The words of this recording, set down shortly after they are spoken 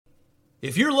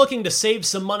If you're looking to save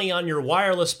some money on your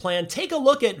wireless plan, take a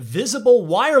look at Visible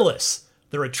Wireless.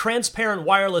 They're a transparent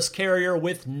wireless carrier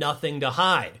with nothing to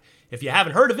hide. If you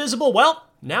haven't heard of Visible, well,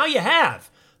 now you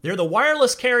have. They're the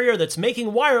wireless carrier that's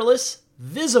making wireless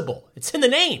visible. It's in the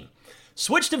name.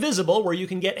 Switch to Visible, where you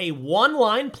can get a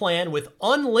one-line plan with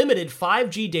unlimited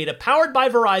 5G data powered by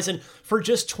Verizon for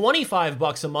just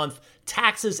 $25 a month,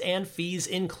 taxes and fees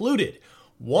included.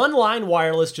 One-line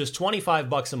wireless, just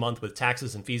 $25 a month with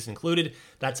taxes and fees included.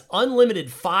 That's unlimited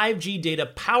 5G data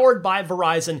powered by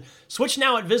Verizon. Switch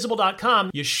now at Visible.com.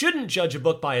 You shouldn't judge a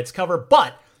book by its cover,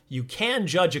 but you can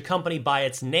judge a company by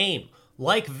its name,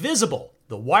 like Visible,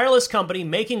 the wireless company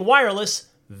making wireless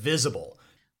visible.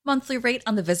 Monthly rate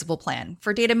on the Visible plan.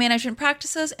 For data management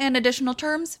practices and additional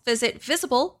terms, visit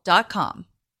Visible.com.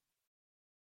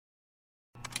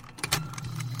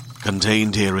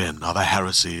 Contained herein are the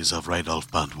heresies of Radolf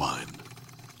Burntwine,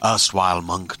 erstwhile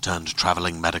monk turned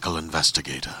traveling medical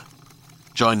investigator.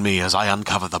 Join me as I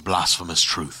uncover the blasphemous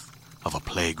truth of a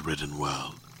plague-ridden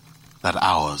world, that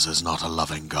ours is not a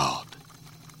loving God,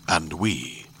 and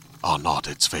we are not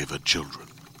its favored children.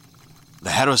 The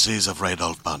heresies of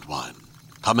Radolf Burntwine,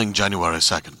 coming January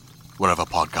 2nd, wherever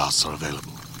podcasts are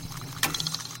available.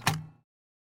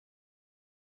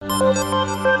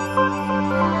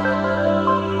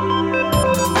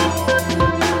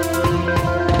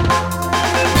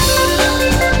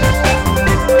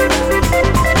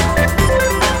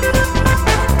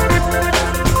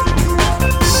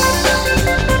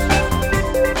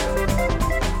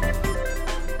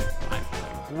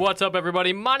 What's up,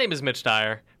 everybody? My name is Mitch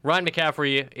Dyer. Ryan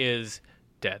McCaffrey is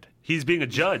dead. He's being a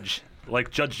judge, like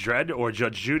Judge Dredd or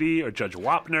Judge Judy or Judge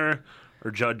Wapner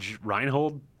or Judge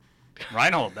Reinhold.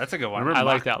 Reinhold, that's a good one. Remember I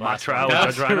like that last one.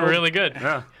 That's really good.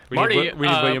 Yeah. Marty, we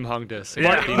need William Hung to say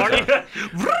Marty,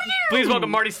 please welcome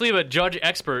Marty Sleva, judge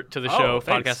expert to the show,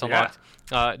 thanks. Podcast Unlocked.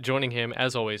 Joining him,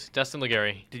 as always, Destin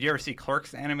Legary. Did you ever see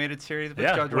Clerks, the animated series with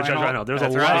Yeah, Judge Reinhold? There's a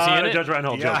That's lot right. Is he in of it? Judge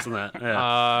Reinhold jokes in that. Yeah.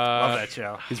 Love that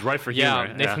show. He's right for Yeah,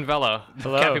 humor. Nathan Vella,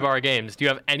 Hello. Capybara Games. Do you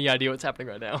have any idea what's happening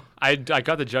right now? I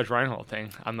got the Judge Reinhold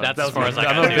thing. That's as far as I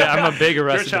I'm got. I'm a big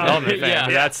Arrested child. Development fan. Yeah.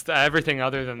 But that's everything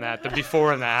other than that. The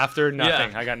before and the after,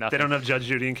 nothing. Yeah. I got nothing. They don't have Judge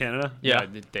Judy in Canada? Yeah.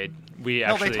 We No,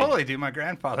 actually. they totally do. My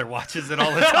grandfather watches it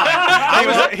all the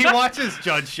time. He watches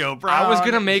Judge Show Brown. I was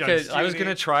gonna make Judge I was Judy.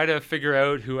 gonna try to figure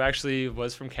out who actually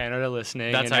was from Canada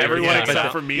listening. That's and how you everyone figure it Except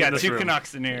out. for me Yeah, in this two room.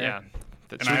 Canucks in here. Yeah.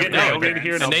 That's And I right. have No, no we here parents.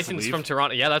 and And I'll Nathan's leave. from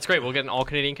Toronto. Yeah, that's great. We'll get an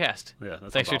all-Canadian cast. Yeah,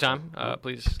 that Thanks for your sounds time.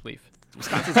 Please leave.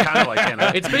 Wisconsin's kind of like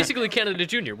Canada. It's basically Canada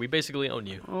Junior. We basically own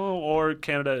you. Oh, or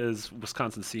Canada is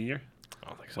Wisconsin Senior. I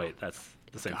don't think so. Wait, that's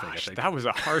the same thing, I think. That was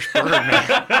a harsh burn, man.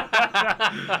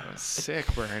 That was sick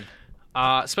burn.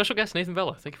 Special guest Nathan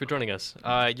Vella. Thank you for joining us.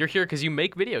 You're here because you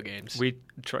make video games. We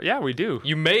do.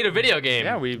 You made a video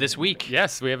game. This week.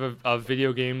 Yes, we have a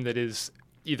video game that is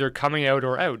either coming out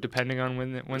or out, depending on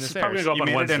when This this is probably airs. going to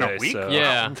go You up on made it in a Wednesday. week? So.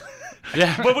 Yeah.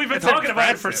 Yeah. But we've been talking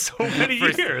about it for so many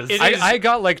years. It is- I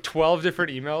got like 12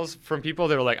 different emails from people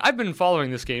that were like, I've been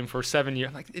following this game for 7 years.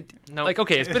 I'm like, No. like,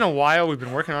 okay, it's been a while. We've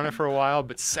been working on it for a while,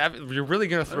 but you're really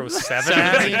going to throw 7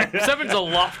 at me? Seven's a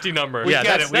lofty number. Yeah,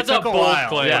 Get it. We that's a took a bold while.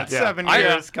 claim. Yeah. 7 I,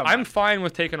 years. Come I'm on. fine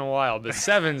with taking a while, but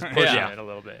 7's pushing Yeah. it a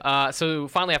little bit. So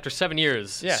finally, after 7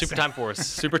 years, Yes. Super Time Force.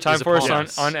 Super Time is Force upon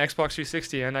on us. Xbox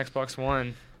 360 and Xbox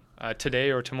One today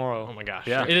or tomorrow. Oh my gosh.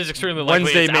 Yeah. It is extremely likely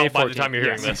Wednesday, it's May out by the 14th. time you're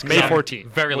hearing Yes. this. May 'cause I'm 14th.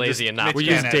 Very We'll lazy just- and not. We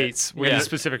can't use edit. dates. We Yeah. use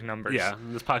specific numbers. Yeah,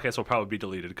 this podcast will probably be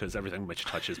deleted because everything Mitch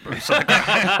touches burns.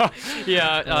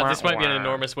 Yeah, this might be an Wah.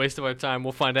 enormous waste of our time.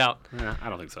 We'll find out. Yeah, I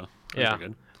don't think so. Yeah.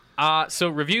 Good. So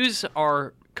reviews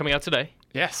are coming out today.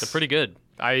 Yes. They're pretty good.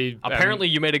 I Apparently,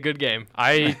 you made a good game.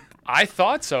 I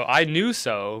thought so. I knew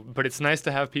so, but it's nice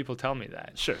to have people tell me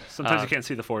that. Sure. Sometimes you can't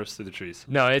see the forest through the trees.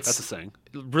 No, That's a saying.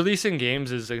 releasing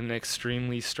games is an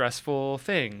extremely stressful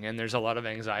thing, and there's a lot of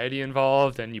anxiety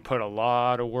involved, and you put a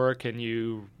lot of work and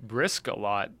you risk a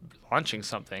lot launching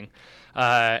something.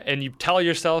 And you tell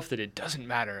yourself that it doesn't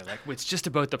matter. Like, it's just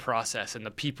about the process and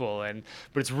the people,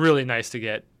 but it's really nice to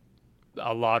get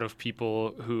a lot of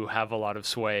people who have a lot of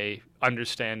sway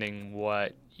understanding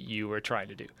what you were trying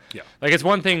to do. Yeah. Like, it's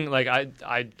one thing, like,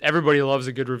 everybody loves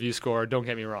a good review score, don't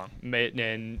get me wrong.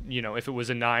 And, you know, if it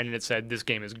was a 9 and it said this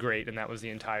game is great and that was the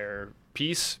entire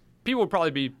piece, people would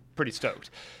probably be pretty stoked.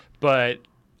 But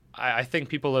I think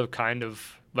people have kind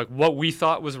of, like, what we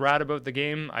thought was rad about the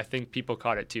game, I think people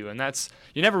caught it too. And that's,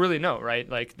 you never really know, right?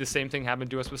 Like, the same thing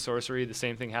happened to us with Sorcery, the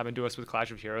same thing happened to us with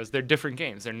Clash of Heroes. They're different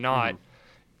games. They're not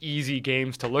easy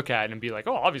games to look at and be like,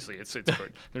 oh, obviously it's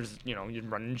good. There's, you know, you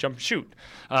run and jump and shoot.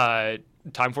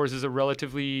 Time Force is a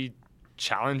relatively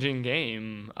challenging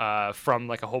game from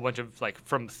like a whole bunch of like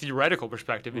from theoretical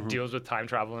perspective. It deals with time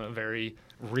travel in a very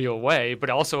real way,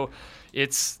 but also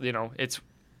it's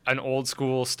an old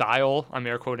school style. I'm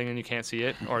air quoting and you can't see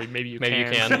it, or maybe you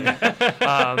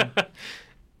can.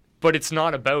 But it's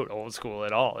not about old school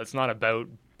at all. It's not about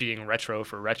being retro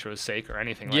for retro's sake or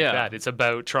anything like that. It's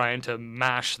about trying to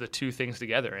mash the two things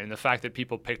together, and the fact that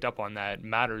people picked up on that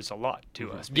matters a lot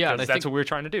to us, because that's what we're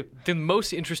trying to do. The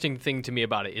most interesting thing to me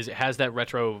about it is it has that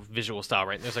retro visual style,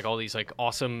 right? There's like all these like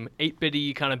awesome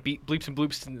 8-bitty kind of bleeps and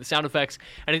bloops and sound effects,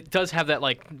 and it does have that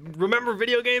like, remember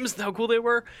video games, how cool they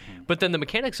were? But then the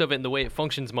mechanics of it and the way it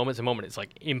functions moment to moment, it's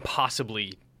like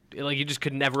impossibly, like you just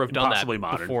could never have done that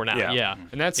modern. before now. Yeah.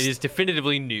 And it is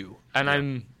definitively new.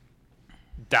 And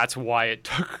that's why it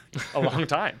took a long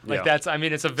time. Like it's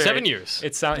a very 7 years.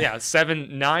 It's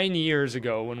 9 years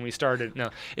ago when we started. No,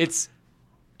 it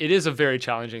is a very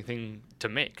challenging thing to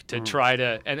make, to try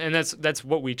to, and that's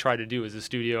what we try to do as a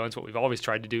studio, and it's what we've always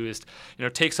tried to do, is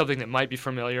take something that might be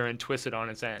familiar and twist it on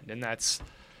its end. And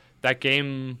that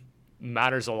game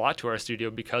matters a lot to our studio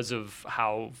because of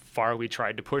how far we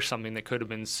tried to push something that could have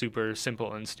been super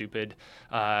simple and stupid,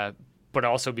 but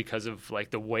also because of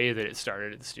like the way that it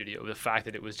started at the studio, the fact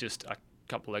that it was just a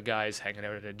couple of guys hanging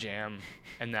out at a jam,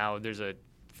 and now there's a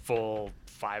full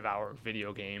 5-hour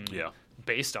video game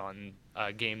based on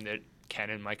a game that Ken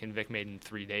and Mike and Vic made in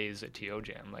 3 days at TO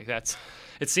Jam. Like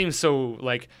it seems so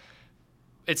like,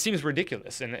 it seems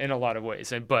ridiculous in a lot of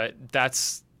ways, but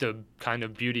that's the kind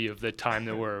of beauty of the time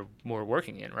that we're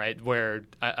working in, right? Where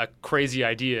a crazy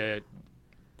idea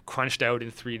crunched out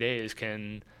in 3 days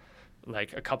can,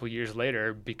 like a couple years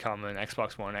later, become an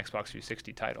Xbox One, Xbox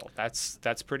 360 title.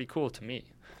 That's pretty cool to me.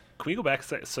 Can we go back?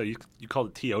 So you called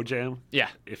it TO Jam? Yeah.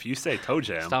 If you say Toe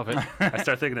Jam, Stop it. I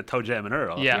start thinking of Toe Jam and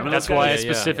Earl. Yeah, Remember that's those why I guys?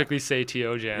 specifically say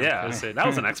TO Jam. Yeah, that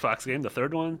was an Xbox game. The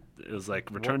third one, it was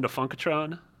like Return to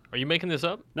Funkatron. Are you making this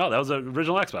up? No, that was an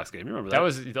original Xbox game. You remember that? That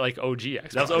was like OG Xbox.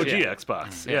 That was OG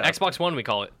Xbox. Yeah. Xbox One, we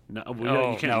call it. No,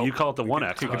 you can't. no. You call it the One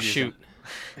Xbox. Shoot.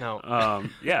 No.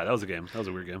 Yeah, that was a game. That was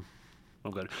a weird game.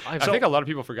 I'm glad. I think a lot of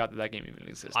people forgot that game even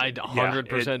existed. I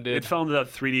 100% did. It fell into that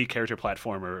 3D character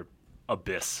platformer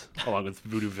abyss, along with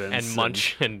Voodoo Vince And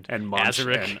Munch and Munch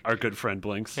Azaric. and our good friend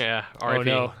Blinks. Yeah. Oh R.I.P.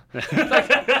 no!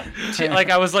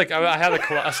 Like I had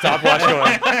a stopwatch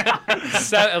going,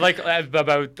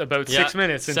 about 6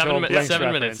 minutes until Blink's 7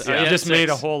 reference. minutes. Yeah, Yeah, it just made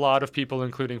a 6. whole lot of people,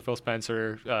 including Phil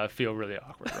Spencer, feel really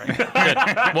awkward. Right?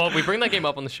 Good. Well, we bring that game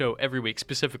up on the show every week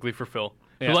specifically for Phil,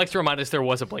 who Yeah. likes to remind us there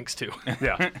was a Blinks too.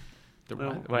 Yeah.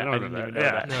 Well, I I didn't even know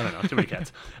yeah, that. No, too many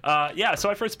cats. So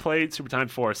I first played Super Time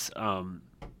Force.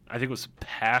 I think it was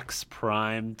PAX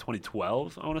Prime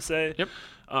 2012. I want to say. Yep.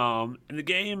 And the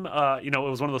game, it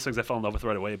was one of those things I fell in love with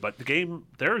right away. But the game,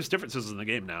 there's differences in the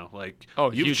game now. Like,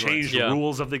 you've huge ones. changed Yeah.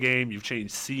 rules of the game. You've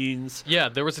changed scenes. Yeah,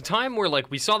 there was a time where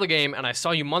like we saw the game and I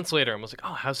saw you months later and was like,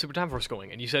 "Oh, how's Super Time Force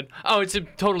going?" And you said, "Oh, it's a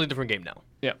totally different game now."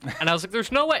 Yeah. And I was like,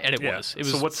 "There's no way," and it Yeah. was. It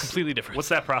was So what's completely different. What's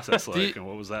that process like, and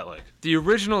what was that like? The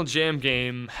original Jam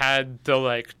game had the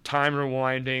like time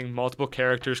rewinding, multiple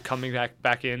characters coming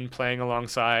back in, playing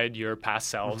alongside your past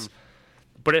selves.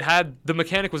 But it had, the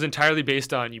mechanic was entirely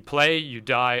based on you play, you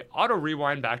die, auto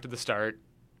rewind back to the start,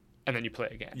 and then you play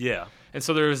again. Yeah. And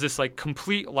so there was this like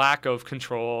complete lack of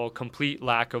control, complete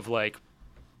lack of like,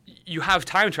 you have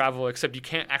time travel except you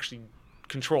can't actually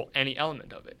control any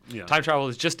element of it. Yeah. Time travel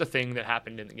is just a thing that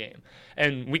happened in the game.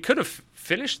 And we could have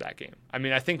finished that game. I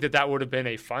mean, I think that would have been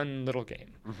a fun little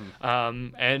game.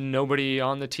 And nobody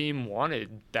on the team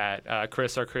wanted that.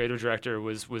 Chris, our creative director,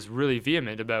 was really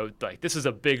vehement about like, this is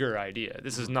a bigger idea.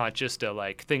 This is not just a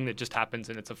like thing that just happens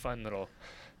and it's a fun little,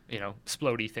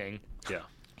 splody thing. Yeah.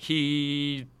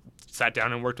 He sat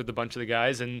down and worked with a bunch of the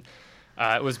guys, and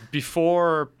it was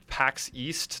before PAX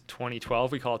East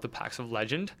 2012. We call it the PAX of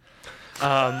Legend,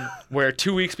 where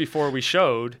 2 weeks before we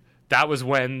showed, that was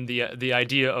when the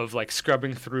idea of like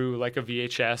scrubbing through like a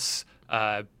VHS,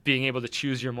 being able to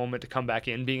choose your moment to come back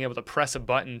in, being able to press a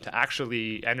button to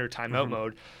actually enter timeout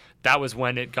mode, that was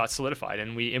when it got solidified,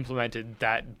 and we implemented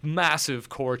that massive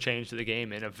core change to the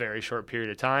game in a very short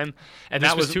period of time. And This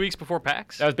that was 2 weeks before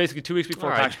PAX. that was basically 2 weeks before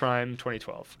All right. PAX Prime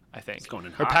 2012, I think. It's going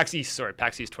in Or hot. PAX East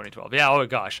 2012. Yeah, oh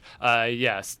gosh.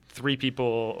 Yes, 3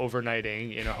 people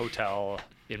overnighting in a hotel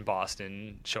in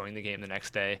Boston, showing the game the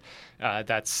next day.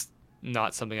 That's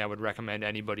not something I would recommend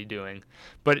anybody doing.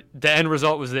 But the end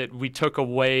result was that we took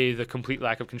away the complete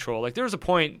lack of control. Like, there was a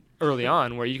point early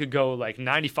on where you could go like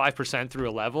 95% through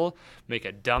a level, make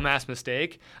a dumbass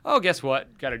mistake. Oh, guess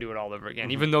what? Got to do it all over again.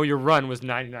 Even though your run was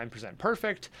 99%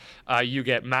 perfect, you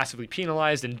get massively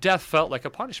penalized, and death felt like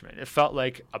a punishment. It felt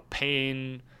like a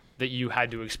pain that you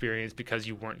had to experience because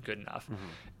you weren't good enough.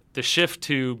 The shift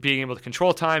to being able to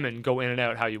control time and go in and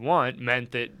out how you want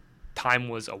meant that time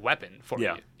was a weapon for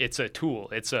you. It's a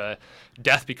tool.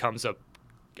 Death becomes a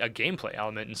gameplay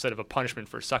element instead of a punishment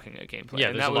for sucking at gameplay. Yeah,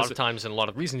 and there's that a lot was of times and a lot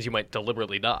of reasons you might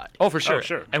deliberately die. Oh, for sure.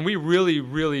 sure. And we really,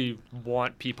 really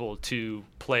want people to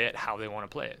play it how they want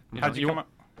to play it. How'd you come up?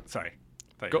 Sorry.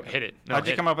 Go hit it. No, How'd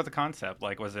you hit come up with the concept?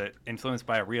 Like, was it influenced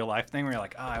by a real life thing where you're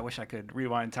like, oh, I wish I could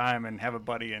rewind time and have a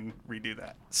buddy and redo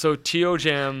that? So TO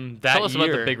Jam that Tell us year.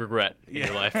 about the big regret in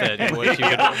your life that you wish you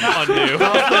could undo.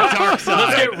 Let's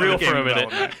get real for a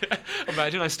minute.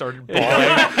 Imagine I started bawling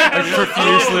like,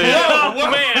 profusely.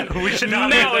 Oh, man. We should not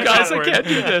No, make guys, that I can't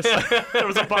do this. There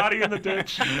was a body in the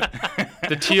ditch.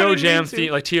 The TO Jam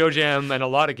theme, like TO Jam and a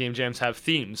lot of game jams have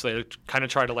themes. They kind of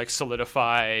try to like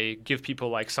solidify, give people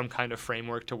like some kind of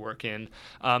framework to work in.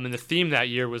 And the theme that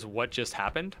year was what just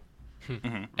happened.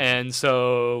 And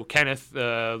so Kenneth,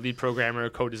 the lead programmer,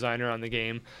 co-designer on the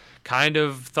game, kind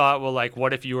of thought, well, like,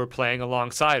 what if you were playing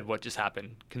alongside what just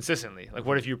happened consistently? Like,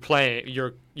 what if you're playing,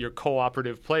 your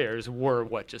cooperative players were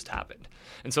what just happened?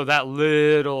 And so that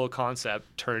little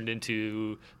concept turned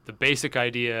into the basic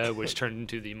idea, which turned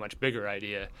into the much bigger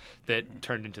idea that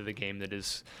turned into the game that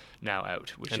is now out.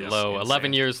 Which And is lo, insane.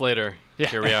 11 years later,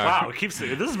 here we are. Wow, it keeps.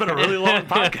 This has been a really long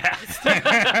podcast.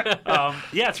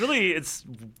 Yeah, it's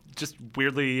just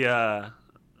weirdly.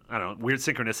 I don't know, weird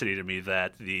synchronicity to me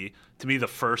that the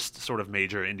first sort of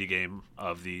major indie game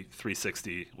of the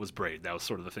 360 was Braid. That was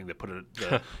sort of the thing that put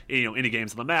indie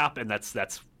games on the map, and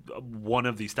that's one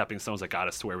of the stepping stones that got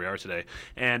us to where we are today.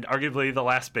 And arguably the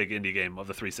last big indie game of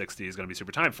the 360 is going to be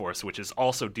Super Time Force, which is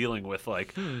also dealing with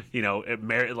like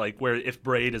where if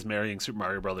Braid is marrying Super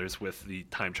Mario Brothers with the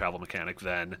time travel mechanic,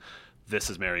 then this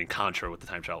is marrying Contra with the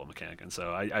time travel mechanic. And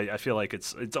so I feel like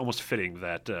it's almost fitting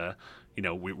that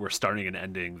we're starting and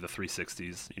ending the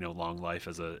 360's long life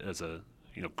as a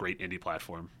great indie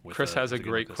platform. Chris has a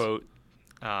great quote,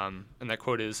 and that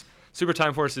quote is, Super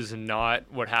Time Force is not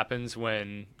what happens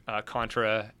when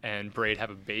Contra and Braid have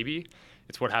a baby.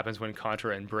 It's what happens when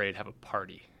Contra and Braid have a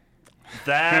party.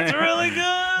 That's really good.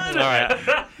 All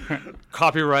right.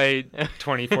 Copyright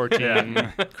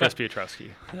 2014, Chris Piotrowski.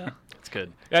 That's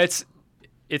good.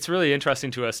 It's really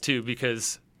interesting to us, too,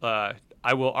 because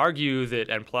I will argue that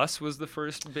N Plus was the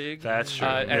first big. That's true.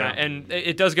 And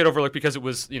it does get overlooked because it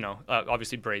was,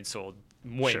 obviously Braid sold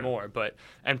way more, but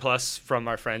N Plus from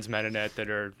our friends Metanet that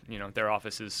are, their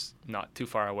office is not too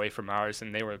far away from ours,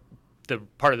 and they were the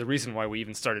part of the reason why we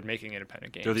even started making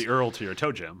independent games. They're the Earl to your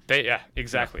Toe Jam. Yeah,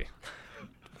 exactly.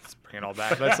 Let's bring it all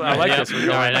back. I like this. All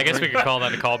right, I guess we could call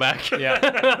that a callback.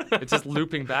 Yeah, it's just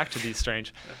looping back to these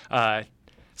strange.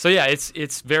 So yeah,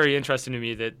 it's very interesting to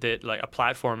me that like a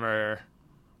platformer,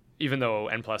 even though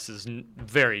N Plus is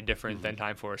very different than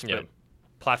Time Force, but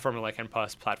platformer like N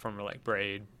Plus, platformer like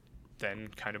Braid, then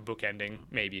kind of bookending,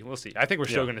 maybe. We'll see. I think we're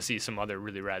still going to see some other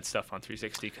really rad stuff on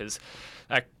 360 because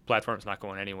that platform's not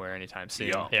going anywhere anytime soon.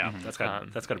 Yeah. That's got a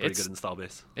pretty good install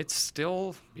base. It's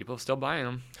still, people are still buying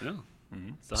them. Yeah.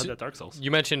 Still had that Dark Souls. You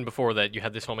mentioned before that you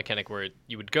had this whole mechanic where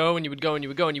you would go and you would go and you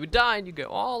would go and you would die and you go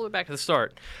all the way back to the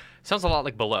start. Sounds a lot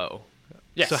like Below.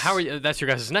 Yes. So how are you? That's your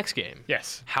guys' next game.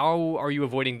 Yes. How are you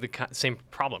avoiding the same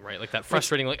problem, right? Like that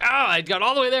frustrating, like, I got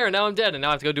all the way there and now I'm dead and now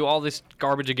I have to go do all this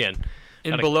garbage again.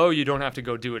 In Below, you don't have to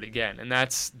go do it again, and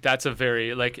that's a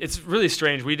very it's really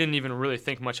strange. We didn't even really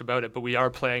think much about it, but we are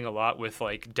playing a lot with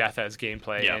like death as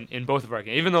gameplay in both of our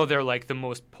games, even though they're like the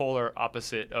most polar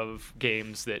opposite of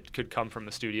games that could come from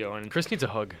a studio. And Chris needs a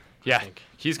hug. Yeah,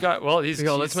 he's got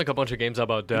let's make a bunch of games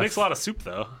about death. He makes a lot of soup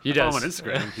though. He I follow does. him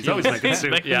on Instagram. He's always making soup.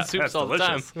 Making soups that's all the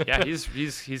time. delicious. yeah,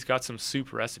 he's got some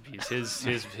soup recipes.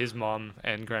 His mom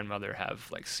and grandmother have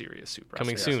like serious soup recipes.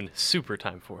 Coming soon, Super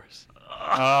Time Force.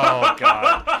 Oh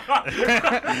God!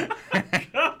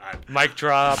 Mic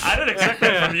drop. I didn't expect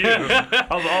that from you.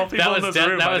 Of all people in this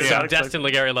room, that I was did some not expect- Destin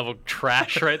Legary level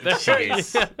trash right there.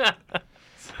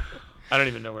 I don't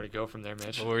even know where to go from there,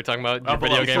 Mitch. We were talking about your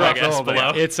Below. video game, I guess.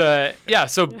 Below. It's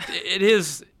so it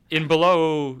is in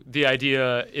Below. The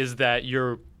idea is that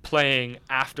you're playing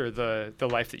after the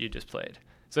life that you just played.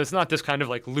 So it's not this kind of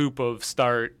like loop of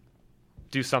start,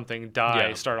 do something,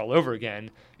 die, start all over again.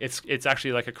 It's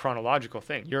actually like a chronological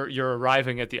thing. You're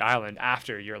arriving at the island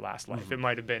after your last life. It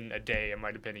might have been a day, it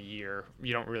might have been a year.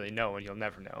 You don't really know, and you'll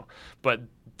never know. But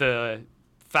the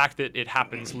fact that it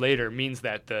happens later means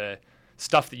that the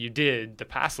stuff that you did, the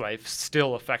past life,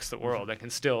 still affects the world and can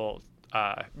still,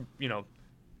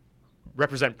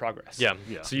 represent progress. Yeah.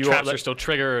 So you Traps are still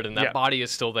triggered, and that body is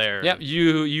still there. Yeah.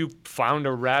 You found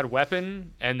a rad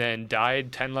weapon and then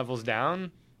died 10 levels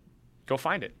down. Go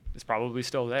find it. is probably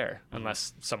still there,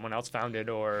 unless someone else found it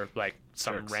or like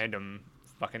some Jerks. random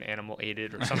fucking animal ate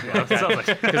it or something like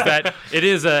that. Because that it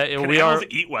is a Can we animals are.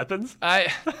 eat weapons?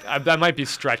 I might be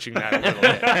stretching that a little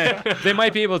bit. They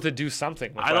might be able to do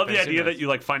something. With I love the weapons, who idea knows? that you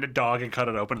like find a dog and cut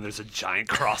it open and there's a giant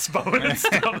crossbow in its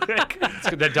stomach.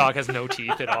 That dog has no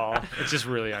teeth at all. It's just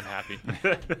really unhappy.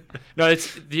 No,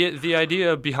 it's the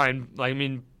idea behind. Like, I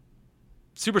mean,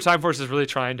 Super Time Force is really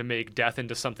trying to make death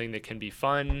into something that can be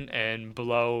fun, and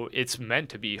Below, it's meant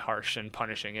to be harsh and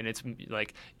punishing. And it's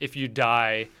like, if you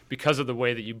die because of the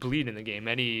way that you bleed in the game,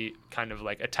 any kind of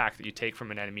like attack that you take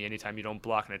from an enemy, anytime you don't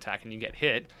block an attack and you get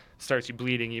hit, starts you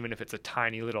bleeding, even if it's a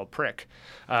tiny little prick,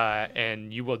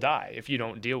 and you will die if you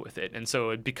don't deal with it. And so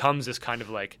it becomes this kind of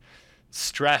like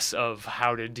stress of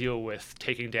how to deal with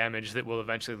taking damage that will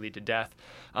eventually lead to death.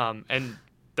 And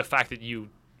the fact that you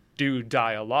do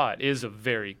die a lot is a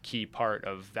very key part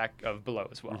of Below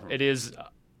as well. It is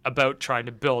about trying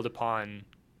to build upon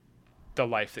the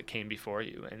life that came before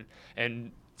you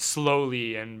and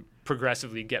slowly and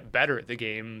progressively get better at the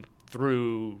game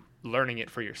through learning it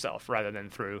for yourself rather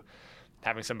than through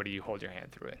having somebody hold your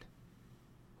hand through it.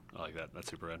 I like that.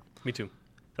 That's super rad. Me too.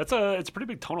 It's a pretty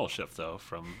big tonal shift though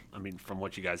from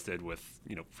what you guys did with,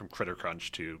 from Critter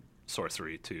Crunch to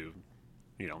Sorcery to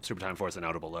Super Time Force and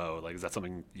Out of Below. Like, is that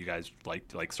something you guys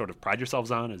like sort of pride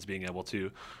yourselves on, is being able to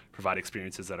provide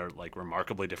experiences that are like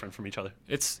remarkably different from each other?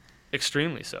 It's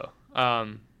extremely so.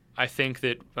 I think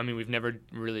that, we've never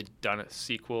really done a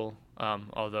sequel,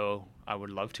 although I would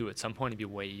love to at some point. It'd be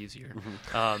way easier.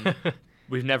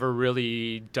 We've never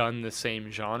really done the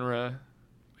same genre.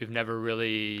 We've never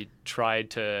really tried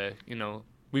to,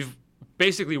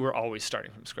 we're always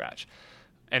starting from scratch.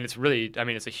 And it's really,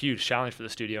 it's a huge challenge for the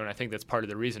studio, and I think that's part of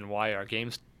the reason why our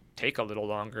games take a little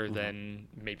longer than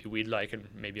maybe we'd like and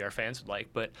maybe our fans would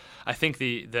like. But I think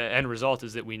the end result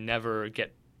is that we never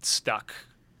get stuck,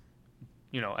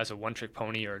 as a one-trick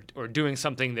pony or doing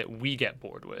something that we get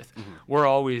bored with. We're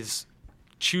always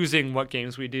choosing what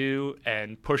games we do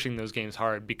and pushing those games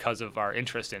hard because of our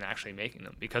interest in actually making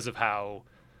them, because of how,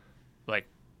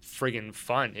 friggin'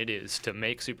 fun it is to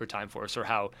make Super Time Force, or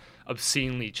how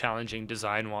obscenely challenging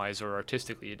design-wise or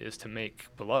artistically it is to make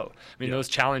Below. Those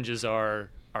challenges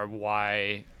are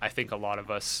why I think a lot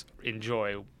of us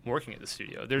enjoy working at the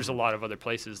studio. There's a lot of other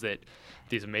places that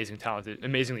these amazingly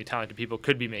talented people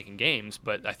could be making games,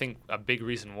 but I think a big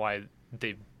reason why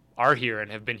they are here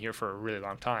and have been here for a really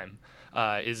long time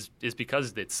is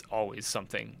because it's always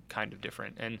something kind of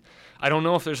different. And I don't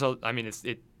know if there's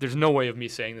there's no way of me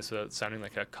saying this without sounding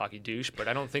like a cocky douche, but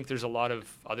I don't think there's a lot of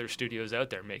other studios out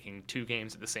there making two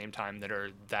games at the same time that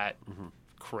are that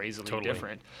crazily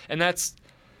different. And that's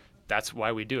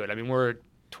why we do it. We're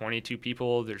 22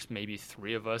 people. There's maybe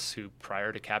 3 of us who,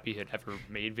 prior to Cappy, had ever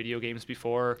made video games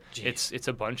before. Jeez. It's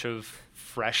a bunch of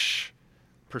fresh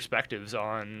perspectives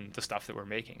on the stuff that we're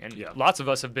making, and lots of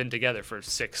us have been together for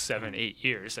 6, 7, 8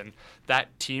 years, and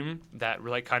that team, that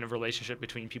kind of relationship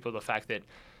between people, the fact that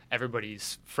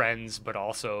everybody's friends but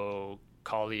also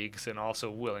colleagues and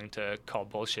also willing to call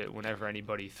bullshit whenever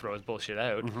anybody throws bullshit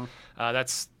out,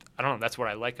 that's what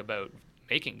I like about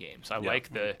making games. I like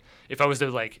if I was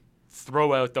to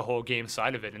throw out the whole game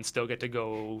side of it and still get to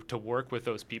go to work with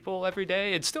those people every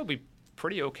day, it'd still be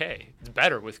pretty okay. It's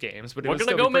better with games, but we're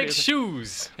gonna go make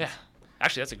shoes. Yeah,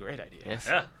 actually, that's a great idea. Yes.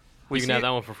 Yeah. You can have that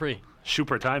one for free.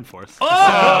 Super Time Force. Oh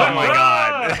my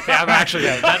God! Yeah, I'm actually.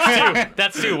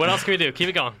 That's two. What else can we do? Keep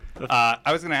it going.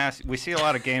 I was going to ask. We see a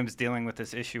lot of games dealing with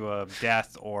this issue of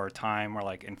death or time, or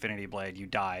like Infinity Blade, you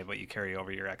die but you carry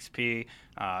over your XP.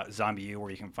 Zombie U,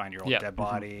 where you can find your old dead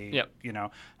body. Yep.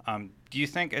 Do you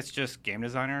think it's just game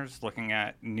designers looking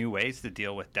at new ways to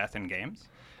deal with death in games?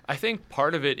 I think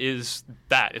part of it is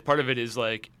that. Part of it is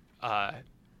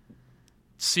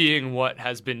seeing what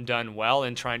has been done well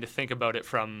and trying to think about it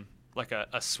from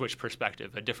a Switch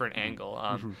perspective, a different angle.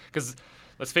 Because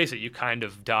let's face it, you kind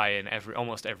of die in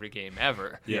almost every game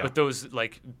ever. Yeah. But those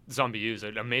Zombie U is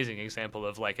an amazing example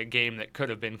of a game that could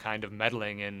have been kind of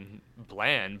meddling and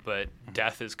bland, but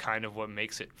death is kind of what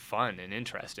makes it fun and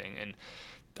interesting. And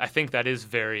I think that is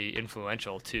very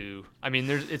influential to.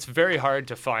 It's very hard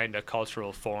to find a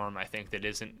cultural form, I think, that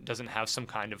doesn't have some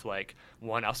kind of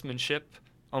one-upsmanship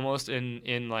almost in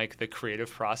the creative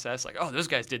process. Those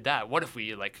guys did that. What if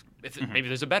we maybe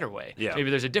there's a better way? Yeah. Maybe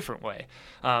there's a different way.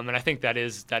 And I think that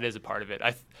is a part of it.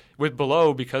 With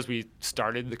Below, because we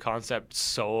started the concept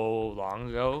so long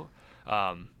ago,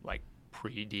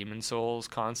 pre-Demon Souls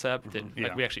concept, and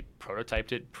we actually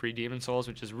prototyped it pre-Demon Souls,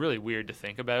 which is really weird to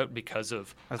think about because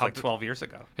of That's 12 years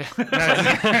ago.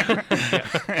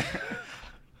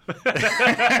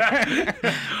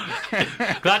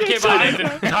 Glad you came by.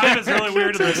 Time is really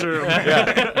weird in this room.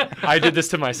 Yeah. I did this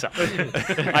to myself.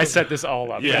 I set this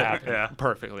all up to happen yeah.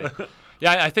 perfectly.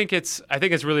 Yeah, I think it's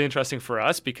really interesting for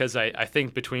us because I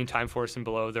think between Time Force and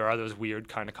Below there are those weird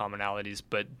kind of commonalities,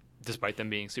 but despite them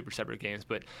being super separate games,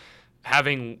 but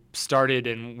having started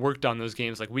and worked on those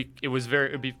games, like it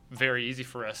would be very easy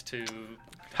for us to.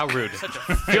 How rude.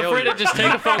 Feel free to just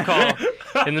take a phone call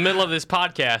in the middle of this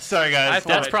podcast. Sorry, guys.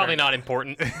 That's probably not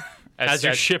important as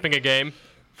you're shipping a game.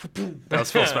 That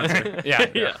was Phil Spencer.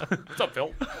 Yeah. What's up,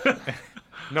 Phil?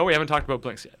 No, we haven't talked about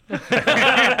Blinks yet.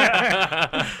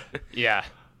 Yeah.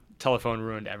 Telephone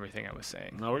ruined everything I was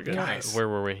saying. No, we're good. Nice. Where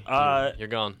were we? You're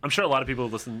gone. I'm sure a lot of people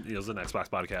listen, to the Xbox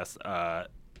podcast.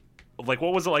 Like,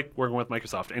 what was it like working with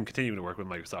Microsoft and continuing to work with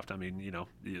Microsoft? I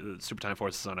mean, Super Time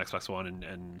Force is on Xbox One and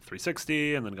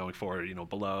 360, and then going forward,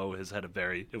 Below has had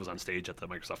it was on stage at the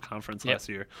Microsoft conference last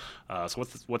year. So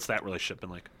what's that relationship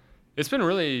been like? It's been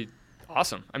really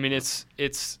awesome. I mean, it's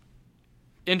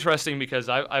interesting because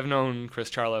I've known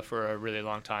Chris Charla for a really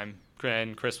long time,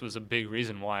 and Chris was a big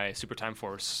reason why Super Time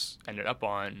Force ended up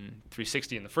on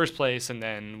 360 in the first place, and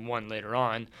then one later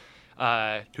on.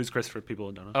 Who's Chris for people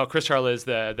who don't know? Oh, Chris Charla is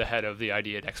the head of the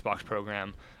ID at Xbox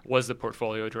program, was the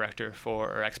portfolio director for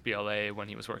XBLA when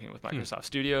he was working with Microsoft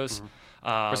Studios.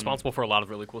 Mm-hmm. Responsible for a lot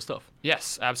of really cool stuff.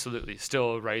 Yes, absolutely.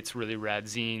 Still writes really rad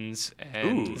zines.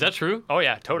 And Is that true? Oh,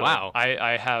 yeah, totally. Wow.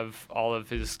 I have all of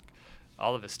his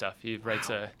stuff. He writes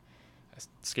a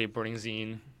skateboarding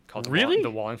zine called Really?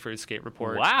 the Wallingford Skate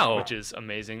Report. Wow. Which is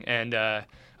amazing. And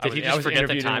Did he just forget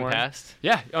that time passed?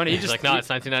 Yeah. Oh, He's like, no, it's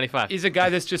 1995. He's a guy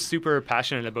that's just super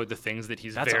passionate about the things that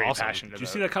he's very awesome. passionate Did about. you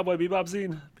see that Cowboy Bebop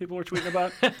zine people were tweeting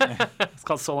about? It's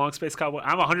called So Long Space Cowboy.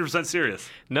 I'm 100% serious.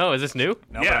 No, is this new?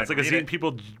 No, Yeah, but it's like a I'd zine read it.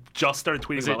 people just started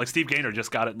tweeting Is about. it- Like Steve Gaynor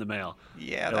just got it in the mail.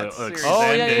 Yeah, Like, that's like, serious. Oh, yeah,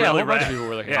 Zen, yeah. A really whole bunch of rad. people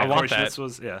were looking Yeah, at it. I want Corey that. Schmitz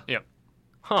was, yeah. Yep.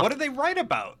 What did they write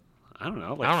about? I don't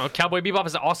know. I don't know. Cowboy Bebop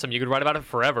is awesome. You could write about it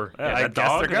forever. Yeah, I that guess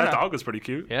they're that gonna. dog was pretty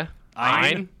cute. Yeah.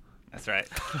 Ein? That's right.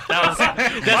 That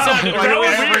sounded Wow, really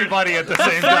like weird. Everybody at the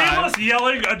same Three of time. us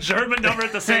yelling a German number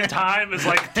at the same time is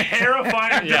like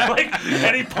terrifying to like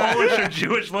any Polish or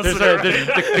Jewish There's listener.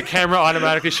 the camera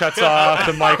automatically shuts off.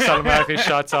 The mics automatically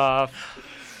shuts off.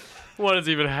 What is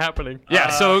even happening? Yeah.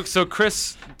 So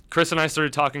Chris and I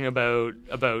started talking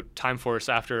about Time Force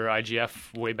after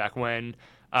IGF way back when,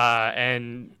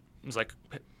 and I was like,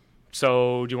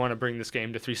 so do you want to bring this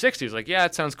game to 360? He's like, yeah,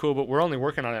 it sounds cool, but we're only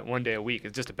working on it one day a week.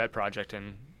 It's just a pet project.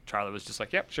 And Charlie was just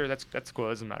like, yep, sure, that's cool.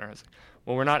 It doesn't matter. I was like,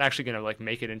 well, we're not actually gonna like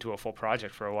make it into a full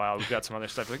project for a while. We've got some other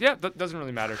stuff. Like, yeah, that doesn't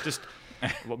really matter.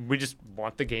 We just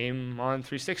want the game on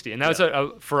 360, and that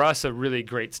was for us a really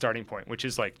great starting point. Which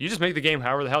is like, you just make the game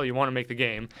however the hell you want to make the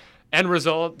game. End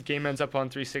result, game ends up on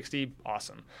 360.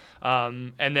 Awesome.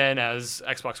 And then as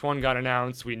Xbox One got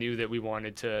announced, we knew that we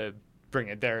wanted to bring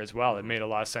it there as well. It made a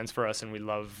lot of sense for us, and we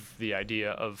love the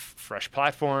idea of fresh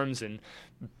platforms and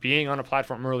being on a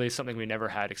platform early is something we never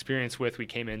had experience with. We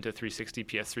came into 360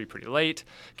 PS3 pretty late,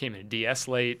 came into DS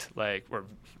late,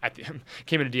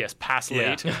 came into DS Pass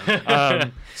late.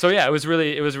 So yeah, it was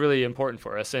really important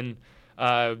for us, and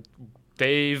a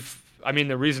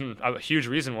huge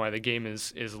reason why the game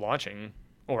is launching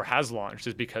or has launched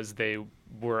is because they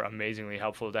were amazingly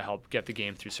helpful to help get the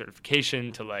game through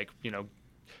certification, to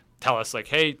tell us like,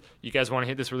 hey, you guys want to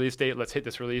hit this release date? Let's hit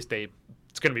this release date.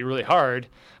 It's going to be really hard,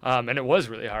 and it was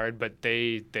really hard, but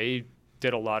they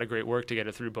did a lot of great work to get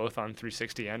it through both on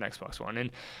 360 and Xbox One. And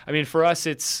I mean, for us,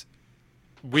 it's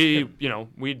we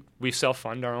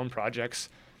self-fund our own projects.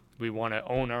 We want to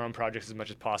own our own projects as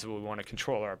much as possible. We want to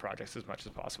control our projects as much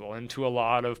as possible. And to a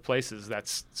lot of places,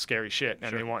 that's scary shit,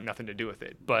 and they want nothing to do with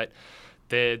it. But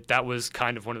that was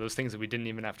kind of one of those things that we didn't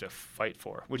even have to fight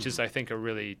for, which is, I think,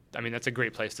 that's a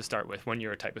great place to start with when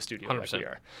you're a type of studio 100%. like we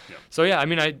are. Yeah. So yeah, I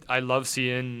mean, I love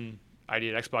seeing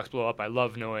ID at Xbox blow up. I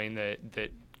love knowing that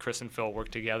Chris and Phil work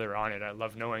together on it. I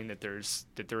love knowing that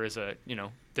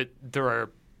there are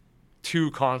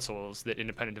two consoles that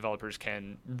independent developers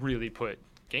can really put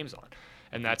games on,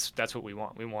 and that's what we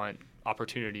want. We want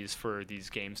opportunities for these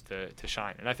games to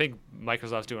shine, and I think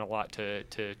Microsoft's doing a lot to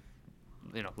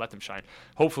let them shine.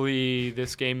 Hopefully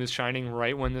this game is shining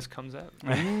right when this comes out.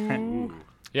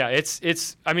 Yeah,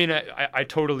 it's I mean, I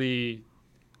totally,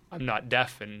 I'm not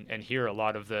deaf and hear a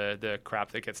lot of the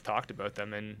crap that gets talked about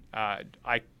them, and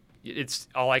it's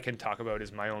all I can talk about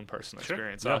is my own personal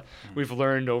experience. Yeah. We've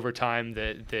learned over time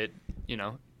that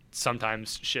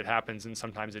sometimes shit happens and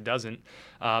sometimes it doesn't,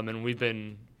 and we've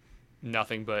been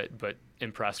nothing but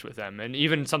impressed with them. And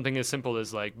even something as simple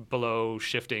as like Below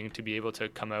shifting to be able to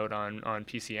come out on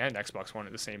PC and Xbox One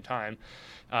at the same time,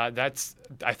 I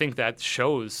think that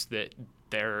shows that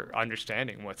they're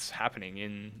understanding what's happening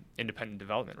in independent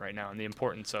development right now and the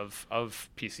importance of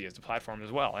PC as a platform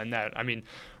as well. And that, I mean,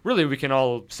 really we can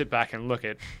all sit back and look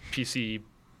at PC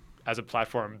as a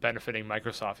platform benefiting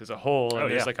Microsoft as a whole, and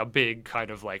there's like a big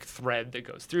kind of like thread that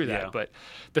goes through that. But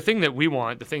the thing that we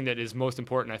want, the thing that is most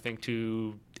important, I think,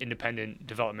 to independent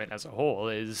development as a whole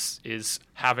is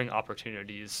having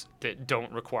opportunities that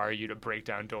don't require you to break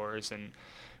down doors and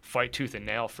fight tooth and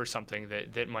nail for something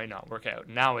that might not work out.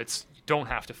 Now it's don't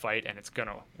have to fight, and it's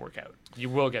gonna work out. You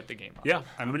will get the game out. Yeah,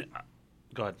 I mean,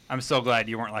 go ahead. I'm so glad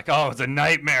you weren't like, oh, it's a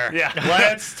nightmare. Yeah.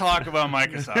 Let's talk about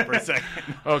Microsoft for a second.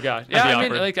 Oh God. Yeah, I mean,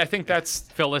 awkward. like I think that's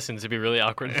Phil listens, it'd be really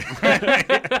awkward.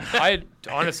 I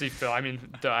honestly, Phil. I mean,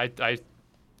 I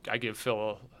give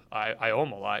Phil. I owe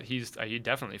him a lot. He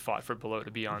definitely fought for Below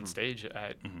to be on stage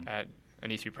at an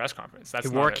E3 press conference. That's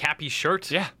He wore a not Cappy shirt.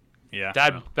 Yeah. Yeah.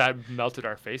 That melted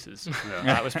our faces.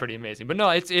 That was pretty amazing. But no,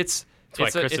 it's That's why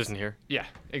Chris isn't here. Yeah,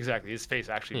 exactly. His face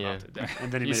actually melted.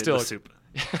 And then he He's made still it the soup.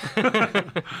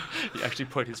 He actually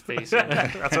put his face in.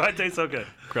 That's why it tastes so good.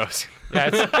 Gross. Yeah,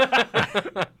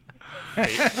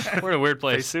 it's, We're in a weird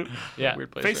place. Face soup. yeah.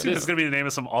 Weird place. Face right soup now. is going to be the name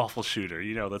of some awful shooter,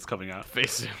 that's coming out.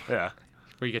 Face soup. Yeah.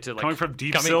 Where you get to like Coming from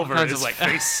Deep coming Silver kinds is of, like,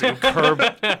 face soup. curb.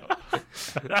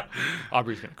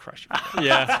 Aubrey's gonna crush you.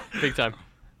 Yeah, big time.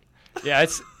 Yeah,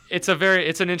 it's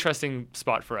an interesting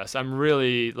spot for us. I'm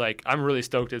really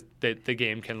stoked that the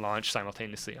game can launch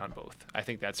simultaneously on both. I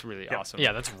think that's really awesome.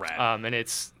 Yeah, that's rad. And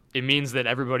it means that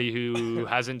everybody who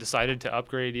hasn't decided to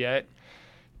upgrade yet,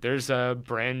 there's a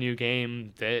brand new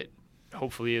game that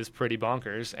hopefully is pretty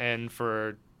bonkers. And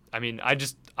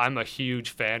I'm a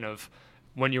huge fan of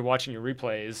when you're watching your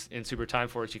replays in Super Time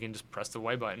Force, you can just press the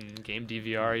Y button, game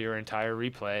DVR your entire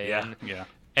replay. Yeah.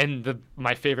 And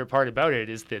my favorite part about it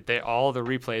is that all the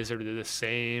replays are to the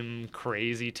same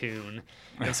crazy tune,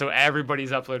 and so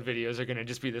everybody's upload videos are going to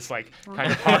just be this like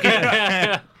kind of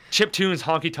chiptunes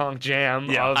honky tonk jam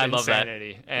of I love that.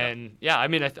 insanity. And I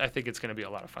mean, I think it's going to be a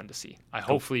lot of fun to see.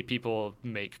 Hopefully people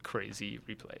make crazy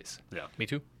replays. Yeah. Me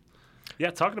too.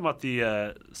 Yeah, talking about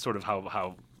the sort of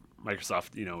how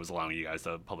Microsoft, is allowing you guys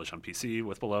to publish on PC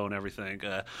with Below and everything.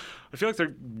 I feel like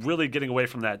they're really getting away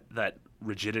from that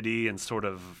rigidity and sort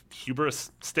of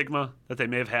hubris stigma that they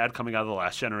may have had coming out of the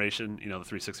last generation. The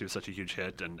 360 was such a huge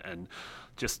hit, and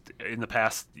just in the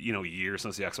past, year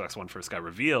since the Xbox One first got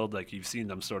revealed, like you've seen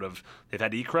them they've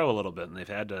had to eat crow a little bit, and they've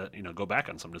had to, go back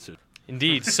on some decisions.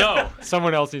 Indeed. So,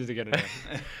 Someone else needs to get it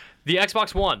in. the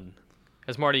Xbox One,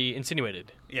 as Marty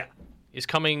insinuated, Yeah. is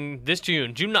coming this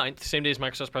June 9th, same day as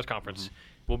Microsoft's press conference.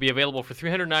 Will be available for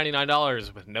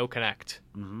 $399 with no Kinect.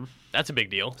 Mm-hmm. That's a big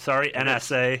deal. Sorry,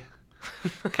 NSA.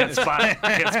 Can't spy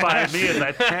me as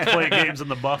I play games in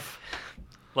the buff.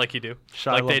 Like you do.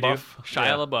 Shia like they do. LaBeouf. Shia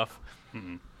Yeah.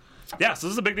 LaBeouf. Yeah, so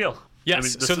this is a big deal.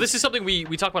 Yes. This is something we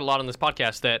talk about a lot on this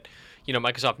podcast, that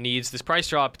Microsoft needs this price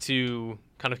drop to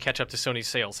kind of catch up to Sony's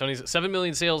sales. Sony's at 7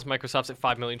 million sales, Microsoft's at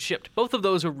 5 million shipped. Both of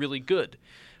those are really good.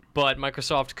 But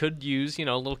Microsoft could use, a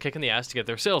little kick in the ass to get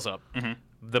their sales up. Mm-hmm.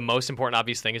 The most important,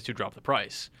 obvious thing is to drop the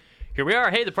price. Here we are.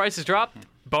 Hey, the price is dropped.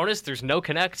 Bonus, there's no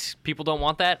Kinect. People don't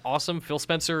want that. Awesome. Phil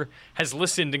Spencer has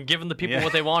listened and given the people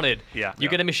what they wanted. You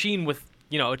get a machine with,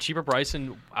 a cheaper price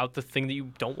and out the thing that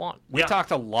you don't want. We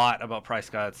talked a lot about price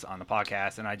cuts on the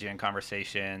podcast and IGN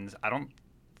Conversations.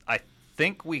 I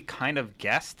think we kind of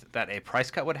guessed that a price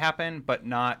cut would happen, but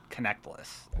not Kinectless.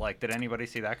 Like, did anybody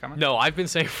see that coming? No, I've been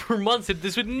saying for months that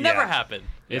this would never happen.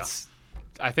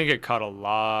 I think it caught a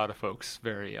lot of folks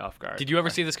very off guard. Did you ever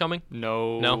see this coming?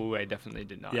 No, I definitely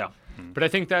did not. Yeah. But I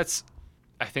think that's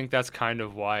kind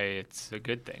of why it's a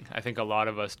good thing. I think a lot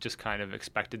of us just kind of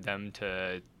expected them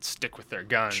to stick with their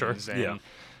guns. Sure.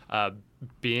 And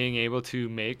being able to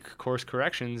make course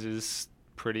corrections is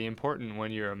pretty important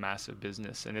when you're a massive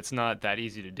business, and it's not that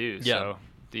easy to do. Yeah. So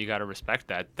you got to respect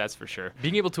that. That's for sure.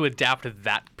 Being able to adapt to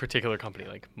that particular company,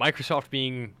 like Microsoft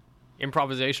being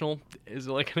improvisational, is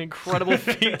like an incredible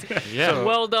feat. Yeah. So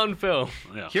well done, Phil.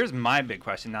 Yeah. Here's my big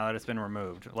question now that it's been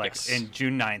removed. Like, Yes. in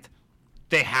June 9th,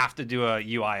 they have to do a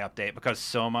UI update because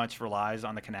so much relies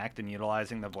on the Kinect and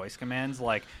utilizing the voice commands.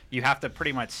 Like, you have to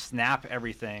pretty much snap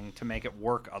everything to make it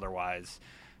work otherwise.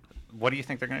 What do you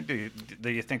think they're going to do? Do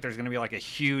you think there's going to be like a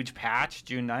huge patch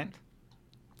June 9th?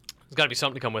 There's got to be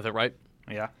something to come with it, right?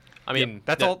 Yeah. I mean,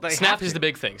 that's all they Snap have is to. the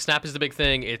big thing. Snap is the big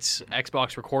thing. It's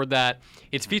Xbox Record that.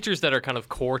 It's features that are kind of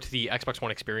core to the Xbox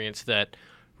One experience that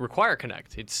require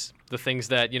Kinect. It's The things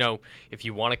that, if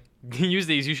you want to use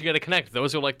these, you should get a Kinect.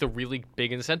 Those are like the really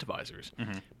big incentivizers.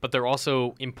 But they're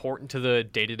also important to the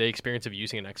day-to-day experience of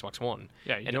using an Xbox One.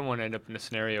 Yeah, you don't want to end up in a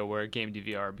scenario where game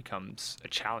DVR becomes a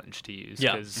challenge to use.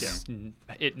 Yeah. Because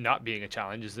it not being a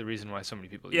challenge is the reason why so many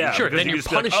people Yeah, use it. Sure, because then you you're just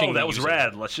be like, punishing oh, that the was user.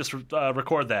 rad. Let's just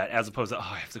record that, as opposed to,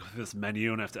 I have to go through this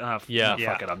menu and I have to, Yeah.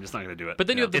 fuck it, I'm just not going to do it. But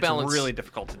then you have the It's balance. really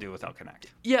difficult to do without Kinect.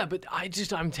 Yeah, but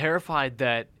I'm terrified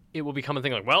that it will become a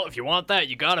thing like, well, if you want that,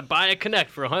 you got to buy a Kinect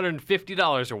for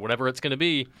 $150 or whatever it's going to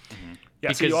be.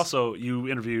 Yeah, so because- you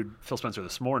interviewed Phil Spencer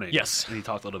this morning. Yes. And he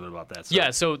talked a little bit about that. So.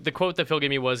 Yeah, so the quote that Phil gave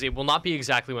me was, it will not be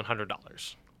exactly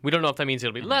 $100. We don't know if that means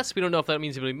it'll be less. We don't know if that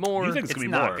means it'll be more. You think it's It's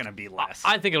going to be not more? going to be less.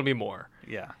 I think it'll be more.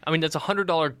 Yeah. I mean, that's a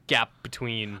 $100 gap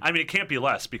between. I mean, it can't be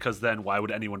less, because then why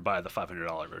would anyone buy the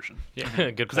 $500 version? Yeah, good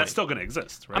point. Because that's still going to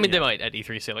exist, right? I mean, they might at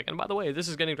E3 say, like, and by the way, this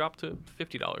is getting dropped to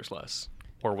 $50 less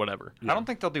or whatever. I don't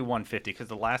think they'll do 150 because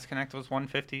the last Kinect was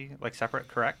 150, like separate.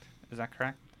 Correct? Is that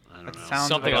correct? I don't That know. sounds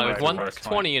Something about like right.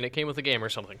 120 and it came with a game or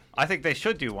something. I think they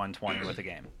should do 120 with a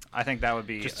game. I think that would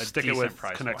be Just a stick it decent with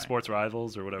price Connect point. Sports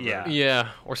Rivals or whatever. Yeah. Yeah,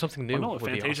 or something new. Oh, no, would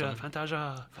be Fantasia, awesome.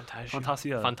 Fantasia, Fantasia.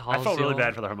 Fantasia. Fantasia. I felt really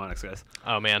bad for the Harmonix guys.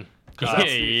 Oh, man.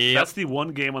 That's Yep. the one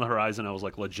game on the horizon I was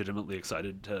like legitimately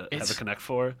excited to have It's a Connect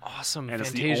for. Awesome. And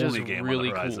it's the Fantasia's only game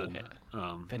really on the cool. horizon.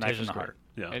 Knife Fantasia's in the great. heart.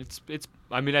 Yeah. And it's.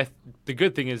 I mean, the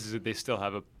good thing is that they still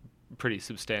have a pretty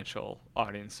substantial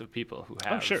audience of people who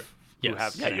have. sure. Who Yes.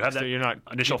 have Yeah, you Kinects. have So that you're not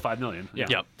initial 5 million. Yeah,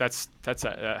 Yep. that's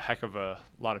a heck of a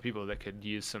lot of people that could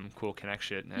use some cool Kinect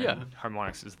shit. And Yeah.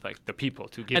 Harmonix is like the people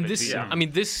to give And it this, to. I mean,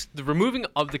 the removing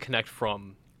of the Kinect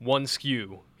from one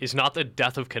SKU is not the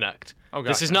death of Kinect. Oh,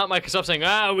 This gotcha. is not Microsoft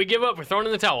saying, we give up, we're throwing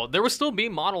in the towel. There will still be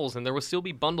models and there will still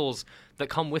be bundles that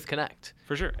come with Kinect.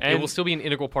 for sure. It And will still be an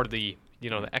integral part of the, the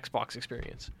Xbox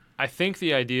experience. I think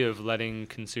the idea of letting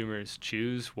consumers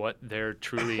choose what they're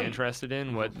truly interested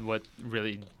in, what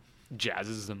really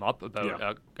jazzes them up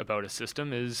about a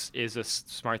system is a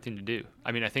smart thing to do.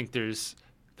 I mean, I think there's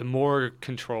the more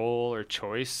control or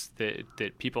choice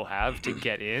that people have to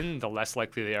get in, the less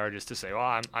likely they are just to say,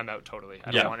 "Well, I'm out totally.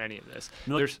 I don't want any of this."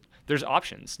 There's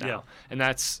options now, and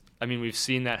that's. I mean, we've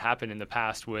seen that happen in the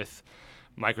past with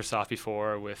Microsoft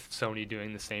before, with Sony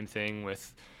doing the same thing,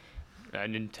 with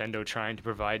Nintendo trying to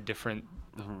provide different.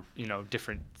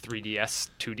 Different 3DS,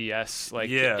 2DS. Like,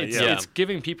 it's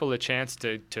giving people a chance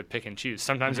to pick and choose.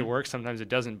 Sometimes it works, sometimes it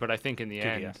doesn't. But I think in the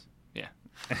end, 2DS. yeah.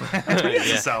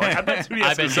 I bet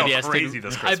 2DS would sell crazy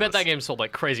this Christmas. I bet that game sold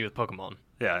like crazy with Pokemon.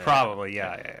 Yeah, Probably,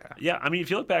 yeah. Yeah, I mean, if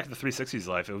you look back at the 360's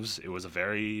life, it was a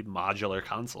very modular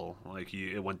console. Like,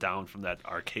 it went down from that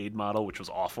arcade model, which was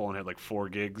awful and had like 4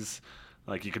 gigs.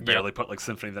 Like, you could barely put like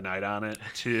Symphony of the Night on it.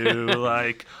 To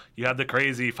like, you had the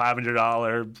crazy $500,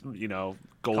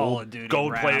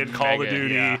 gold-plated Call of Mega,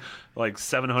 Duty, yeah. like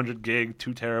 700 gig,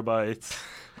 2 terabytes.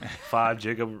 5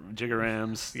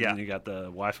 gigarams. Yeah. And you got the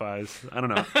Wi-Fi's. I don't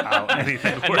know how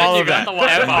anything works. All You of got that. the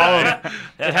Wi-Fi. All of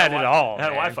it. It had it all. It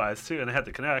had man. Wi-Fi's too, and it had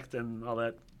to connect and all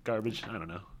that garbage. I don't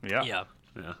know. Yeah. Yeah.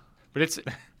 Yeah. But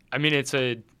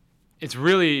it's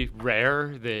really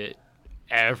rare that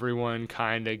everyone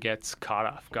kind of gets caught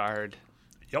off guard.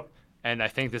 Yep. And I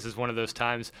think this is one of those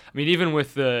times. I mean, even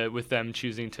with them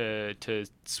choosing to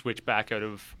switch back out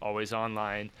of always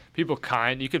online, you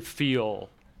could feel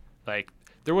like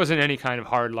there wasn't any kind of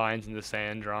hard lines in the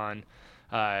sand drawn.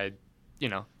 That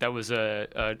was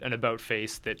an about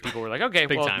face that people were like, okay,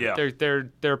 Big well, time. Yeah.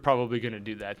 they're probably going to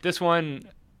do that. This one,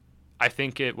 I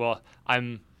think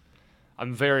I'm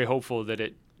very hopeful that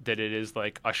it is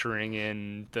like ushering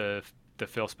in the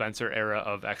Phil Spencer era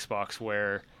of Xbox,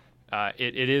 where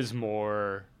it is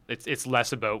more. It's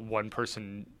less about one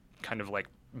person kind of like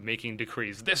making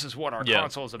decrees. This is what our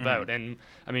console is about. And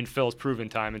I mean, Phil's proven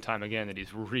time and time again that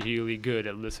he's really good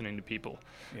at listening to people.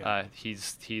 Yeah.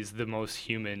 He's the most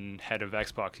human head of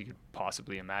Xbox you could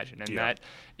possibly imagine. And Yeah. that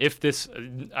if this,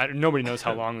 nobody knows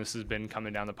how long this has been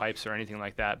coming down the pipes or anything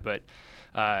like that. But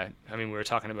I mean, we were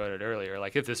talking about it earlier.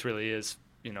 Like, if this really is,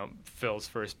 Phil's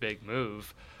first big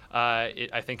move,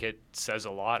 I think it says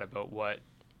a lot about what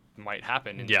might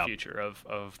happen in the future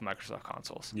of Microsoft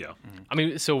consoles. Yeah. I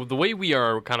mean, so the way we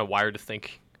are kind of wired to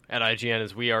think at IGN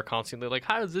is we are constantly like,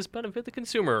 how does this benefit the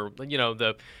consumer?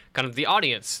 The kind of the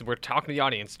audience. We're talking to the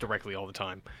audience directly all the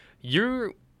time.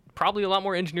 You're probably a lot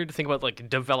more engineered to think about like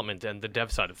development and the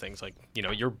dev side of things. Like,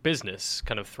 your business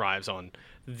kind of thrives on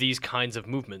these kinds of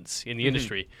movements in the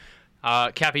industry.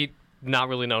 Cappy, not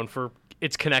really known for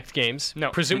its Kinect games.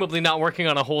 No. Presumably not working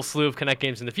on a whole slew of Kinect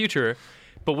games in the future.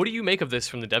 But what do you make of this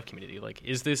from the dev community? Like,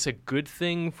 is this a good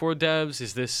thing for devs?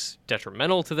 Is this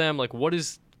detrimental to them? Like, what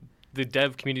is the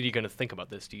dev community going to think about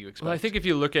this, do you expect? Well, I think if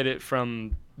you look at it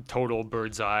from total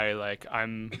bird's eye, like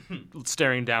I'm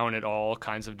staring down at all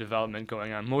kinds of development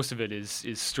going on. Most of it is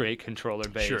straight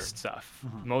controller-based stuff.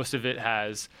 Most of it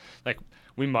has, like,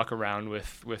 we muck around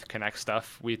with Kinect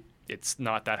stuff. It's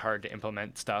not that hard to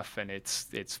implement stuff, and it's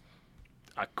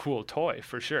a cool toy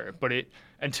for sure. But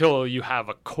until you have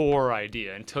a core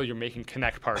idea, until you're making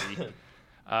Kinect Party.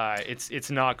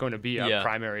 It's not going to be a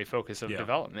primary focus of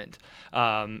development.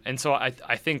 And so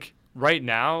I think right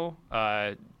now,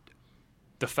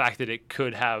 the fact that it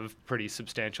could have pretty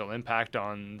substantial impact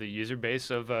on the user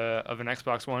base of an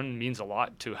Xbox One means a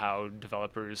lot to how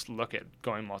developers look at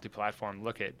going multi-platform,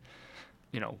 look at,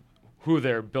 who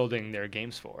they're building their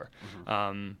games for.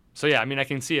 So yeah, I mean, I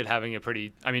can see it having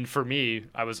for me,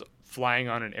 I was flying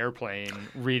on an airplane,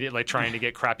 trying to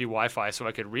get crappy Wi-Fi so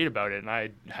I could read about it, and I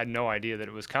had no idea that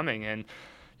it was coming. And,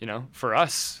 for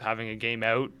us, having a game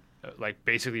out,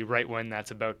 basically right when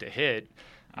that's about to hit,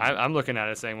 I'm looking at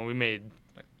it saying, well, we made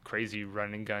a crazy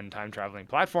run and gun time traveling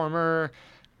platformer,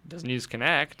 doesn't use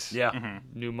Kinect. Yeah.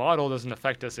 New model doesn't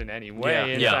affect us in any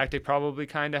way. In fact, it probably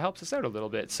kind of helps us out a little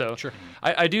bit. So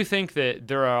I do think that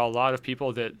there are a lot of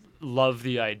people that love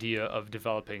the idea of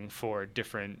developing for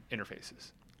different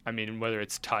interfaces. I mean, whether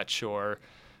it's touch or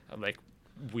like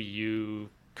Wii U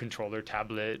controller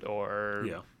tablet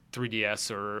or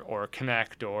 3DS or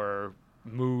Kinect or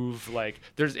Move,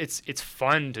 it's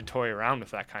fun to toy around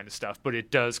with that kind of stuff, but it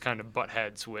does kind of butt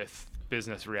heads with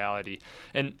business reality.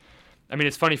 And I mean,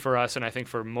 it's funny for us, and I think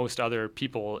for most other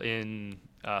people in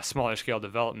smaller scale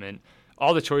development,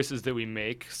 all the choices that we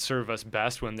make serve us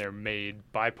best when they're made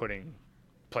by putting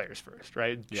players first,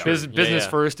 right? Yeah. Business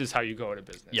first is how you go to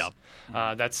business. Yeah.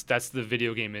 That's the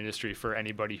video game industry for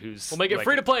anybody who's... We'll make it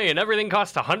free to play, and everything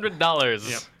costs $100.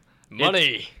 Yep.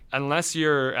 Money. Unless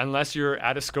you're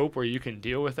at a scope where you can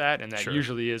deal with that, and that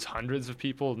usually is hundreds of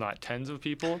people, not tens of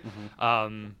people,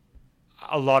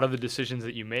 a lot of the decisions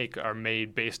that you make are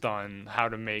made based on how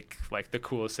to make the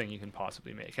coolest thing you can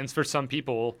possibly make. And for some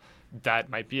people, that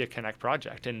might be a Kinect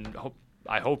project, and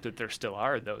I hope that there still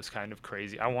are those kind of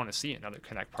crazy. I want to see another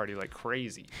Kinect Party like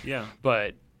crazy. Yeah.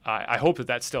 But I hope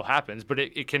that still happens, but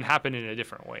it can happen in a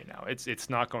different way now. It's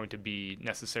not going to be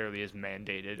necessarily as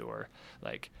mandated, or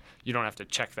you don't have to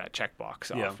check that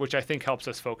checkbox off, which I think helps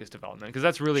us focus development, because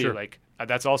that's really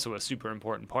that's also a super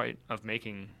important point of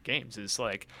making games is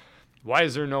why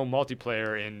is there no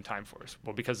multiplayer in Time Force?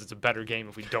 Well, because it's a better game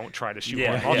if we don't try to shoot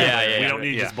more multiplayer. We don't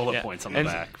need just bullet points on the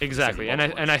back. Exactly. And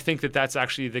I think that's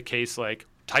actually the case.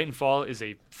 Titanfall is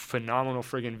a phenomenal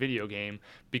friggin' video game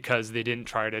because they didn't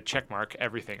try to checkmark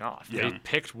everything off. Yeah. They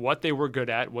picked what they were good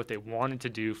at, what they wanted to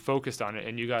do, focused on it,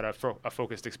 and you got a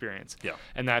focused experience. Yeah.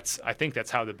 And I think that's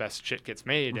how the best shit gets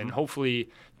made. And hopefully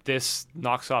this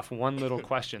knocks off one little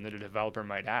question that a developer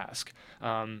might ask.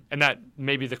 And that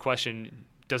maybe the question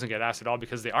doesn't get asked at all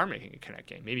because they are making a Kinect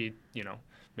game.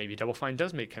 Maybe Double Fine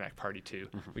does make Kinect Party 2.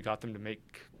 We got them to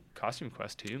make Costume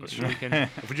Quest 2. Maybe we can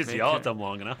if we just yell at them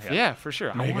long enough. Yeah, for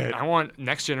sure. I want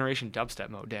next generation dubstep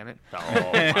mode, damn it.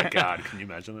 Oh my god, can you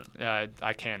imagine it?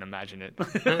 I can't imagine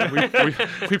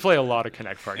it. we play a lot of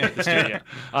Kinect Party at the studio.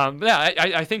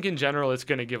 I think in general it's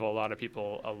going to give a lot of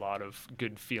people a lot of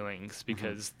good feelings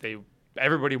because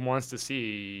everybody wants to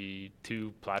see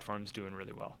two platforms doing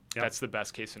really well. Yep. That's the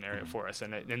best case scenario for us.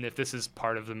 And if this is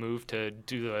part of the move to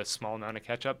do a small amount of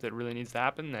catch up that really needs to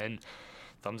happen, then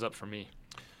thumbs up for me.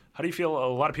 How do you feel? A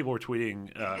lot of people were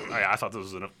tweeting. I thought this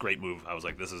was a great move. I was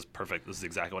like, this is perfect. This is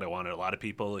exactly what I wanted. A lot of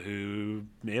people who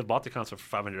may have bought the console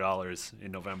for $500 in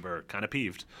November kind of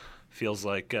peeved. Feels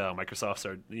like Microsoft's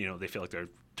are, they feel like they're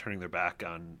turning their back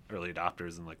on early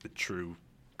adopters and the true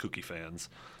kooky fans.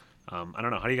 I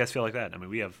don't know. How do you guys feel like that? I mean,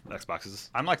 we have Xboxes.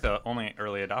 I'm the only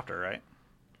early adopter, right?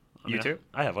 You too?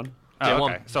 I have one. Oh,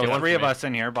 okay. So three of us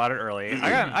in here bought it early.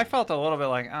 I felt a little bit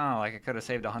I could have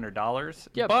saved $100.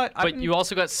 Yeah, but you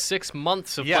also got 6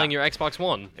 months of playing your Xbox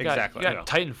One. Exactly. You got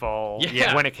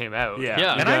Titanfall when it came out.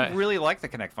 Yeah. And I really like the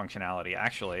Kinect functionality,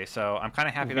 actually. So I'm kind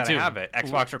of happy that I have it.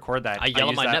 Xbox Record that. I yell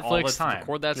at my Netflix. All the time.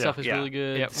 Record that stuff is really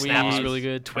good. Yeah, Snap is really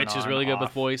good. Twitch is really good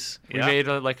with voice. We made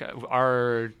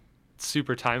our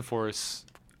Super Time Force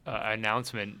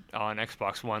announcement on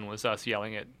Xbox One was us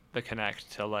yelling at the Kinect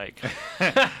to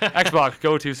Xbox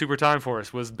go to Super Time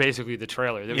Force was basically the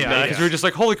trailer that we made because we were just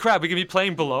holy crap, we can be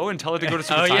playing below and tell it to go to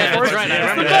Super Time Force. Right. I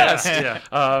remember that.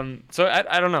 So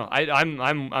I don't know.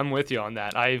 I'm with you on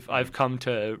that. I've come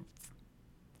to.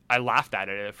 I laughed at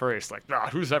it at first,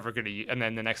 who's ever gonna? And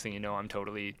then the next thing you know, I'm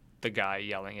totally the guy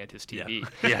yelling at his TV.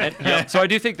 So I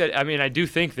do think that. I do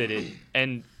think that it.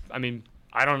 And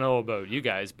I don't know about you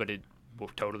guys, but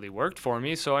totally worked for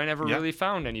me, so I never Yeah. really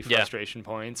found any Yeah. frustration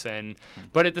points.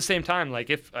 But at the same time, like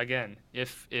if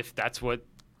that's what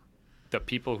the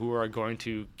people who are going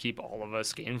to keep all of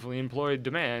us gainfully employed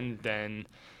demand, then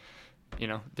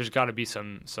there's got to be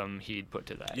some heed put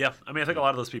to that. Yeah, I mean, I think a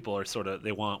lot of those people are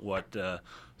they want what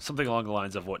something along the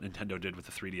lines of what Nintendo did with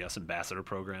the 3DS Ambassador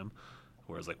program,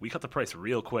 whereas like we cut the price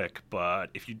real quick, but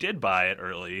if you did buy it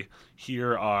early,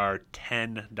 here are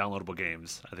 10 downloadable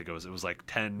games. I think it was like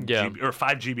 10 Yeah. or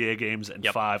 5 GBA games and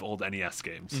Yep. 5 old NES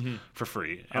games for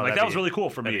free, and Oh, like that'd that was be- really cool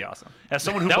for that'd me. be awesome. As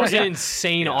someone who That was yeah. an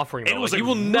insane offering. And it though. was Like, like you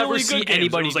will never really see good games.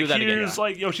 anybody It was do like, that again. here's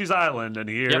like Yoshi's Island, and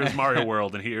here's Mario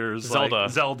World, and here's Zelda. like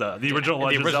Zelda, the original the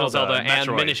Legend of original Zelda and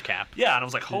Metroid. Minish Cap. Yeah, and I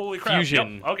was like, holy crap!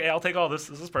 Fusion. Yep, okay, I'll take all this.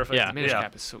 This is perfect. Yeah. Minish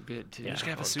Cap is so good too. Minish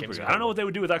Cap is super Games good. I don't know what they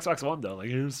would do with Xbox One though. Like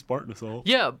here's Spartan Assault.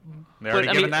 Yeah, They're already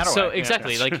but I giving mean, that so away.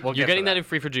 exactly, Yeah. like We'll you're get getting to that that. in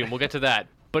free for June. We'll get to that,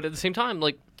 but at the same time,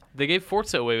 like they gave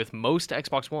Forza away with most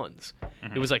Xbox Ones.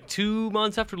 It was like 2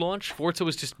 months after launch. Forza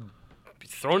was just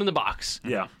thrown in the box.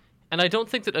 Yeah. And I don't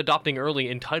think that adopting early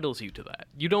entitles you to that.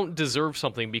 You don't deserve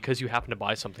something because you happen to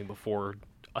buy something before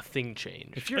a thing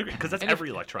changed. Because that's and every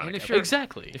if- electronic. and if ever. you're-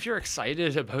 Exactly. If you're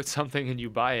excited about something and you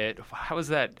buy it, how is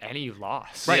that any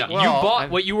loss? Right. Yeah. You Well, bought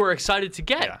what you were excited to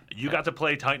get. Yeah. You got to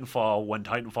play Titanfall when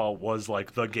Titanfall was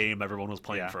like the game everyone was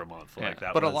playing Yeah. for a month. Yeah. Like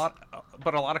that. But was,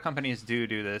 a lot of companies do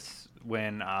this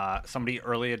when somebody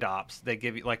early adopts. They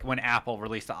give you, like when Apple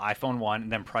released the iPhone 1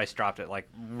 and then price dropped it like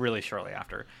really shortly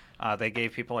after. They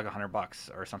gave people like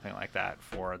 $100 or something like that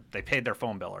they paid their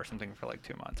phone bill or something for like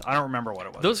 2 months. I don't remember what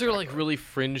it was. Those are exactly. like really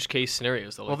fringe case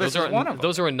scenarios though. Like, Well, this those is are one of them.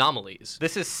 those are anomalies.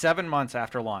 This is 7 months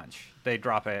after launch. They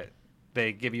drop it.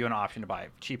 They give you an option to buy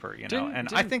it cheaper, and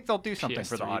I think they'll do something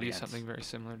for the PS3 audience. Do something very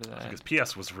similar to that. because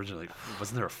PS was originally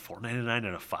wasn't there a $4.99 and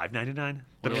a $5.99?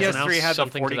 The When it was PS3 announced? had the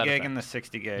Something to 40 that gig effect. and the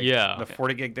 60 gig. Yeah. The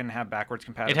 40 gig didn't have backwards It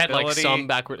compatibility. had like some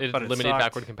backward, but it limited sucked,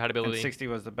 backward compatibility. And 60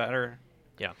 was the better.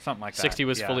 Yeah, Something like that. 60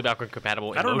 was yeah. fully backward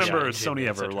compatible. I don't emotion remember engine, Sony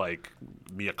ever etc. like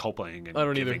mea culpaing and I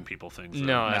don't giving either. people things.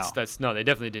 No, No. that's no. They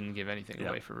definitely didn't give anything Yeah.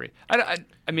 away for free. I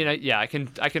mean, I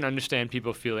can understand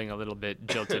people feeling a little bit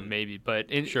jilted, maybe, but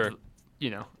Sure.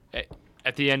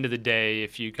 At the end of the day,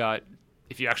 if you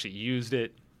actually used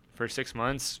it for 6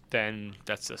 months, then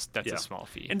that's Yeah. a small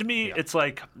fee. And to me, Yeah. it's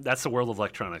like that's the world of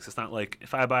electronics. It's not like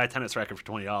if I buy a tennis racket for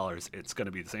 $20, it's going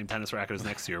to be the same tennis racket as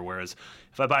next year. Whereas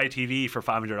if I buy a TV for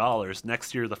 $500,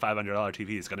 next year the $500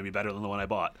 TV is going to be better than the one I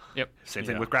bought. Yep. Same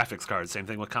thing Yeah. with graphics cards. Same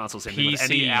thing with consoles. Same thing with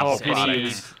any PCs, Apple any-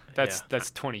 product.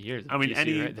 That's 20 years. Of I mean, PC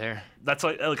any right there. That's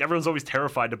like everyone's always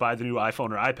terrified to buy the new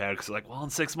iPhone or iPad because like, well, in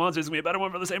 6 months there's gonna be a better one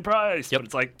for the same price. Yep. But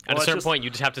it's like At well, a it's certain just- point, you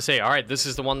just have to say, all right, this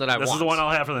is the one that I this want. is the one I'll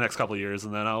have for the next couple of years,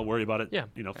 and then I'll worry about it. Yeah.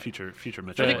 Future If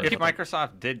Mitchell.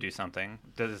 Microsoft did do something,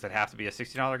 does it have to be a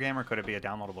 $60 game or could it be a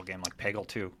downloadable game like Peggle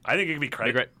 2? I think it could be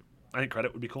credit. Great. I think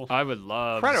credit would be cool. I would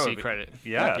love Credit to would see be- credit.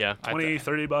 Yeah. Yeah. 20,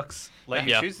 $30. Let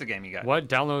you Yeah. choose the game you got. What?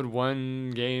 Download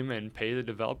one game and pay the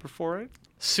developer for it?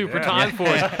 Super Yeah. Time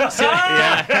Force.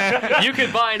 Yeah. You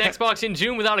could buy an Xbox in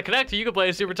June without a connector. You could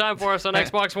play Super Time Force on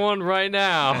Xbox One right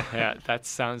now. Yeah, that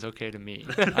sounds okay to me.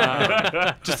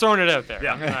 Just throwing it out there.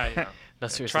 Yeah.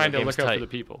 That's seriously, Trying that to game's look out tight. for the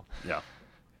people. Yeah.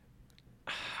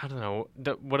 I don't know.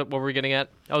 What were we getting at?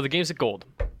 Oh, the Games at Gold.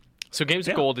 So Games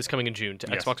at Yeah. Gold is coming in June to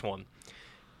Yes. Xbox One.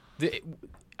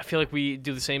 I feel like we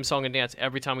do the same song and dance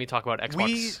every time we talk about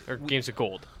Xbox or Games at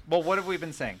Gold. Well, what have we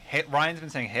been saying? Ryan's been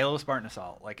saying Halo Spartan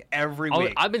Assault like every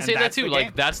week. I've been and saying that that's too. the Like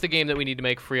game. that's the game that we need to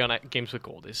make free on Games with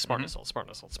Gold is Spartan Assault,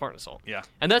 Spartan Assault, Spartan Assault. Yeah.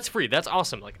 And that's free. That's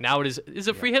awesome. Like now it is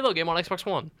a free Halo game on Xbox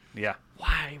One. Yeah.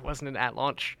 Why wasn't it at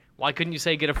launch? Why couldn't you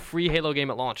say get a free Halo game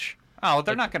at launch? Oh,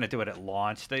 they're not going to do it at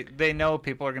launch. They know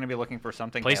people are going to be looking for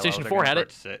something. PlayStation Halo. They're 4 gonna had it.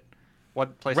 purchase it.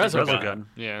 What PlayStation? Resogun. 4? Resogun.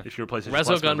 Yeah. If you're a PlayStation Plus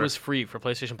Resogun member. was free for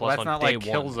PlayStation Well, Plus that's on not day like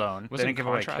one. Killzone. They Wasn't didn't give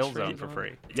away Contrast free Killzone for though?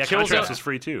 free. Yeah, Killzone- Contrast is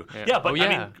free too. Yeah. Yeah, but Oh, I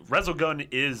yeah. mean, Resogun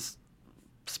is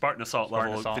Spartan Assault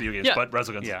level Assault. video games, Yeah. but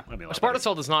Resogun's Yeah. I mean, a lot Spartan better.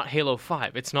 Assault is not Halo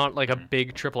 5. It's not like a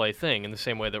big AAA thing in the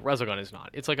same way that Resogun is not.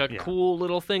 It's like a Yeah. cool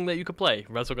little thing that you could play.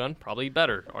 Resogun, probably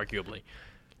better, arguably.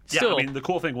 Yeah, Still, I mean, the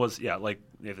cool thing was, like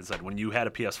Nathan said, when you had a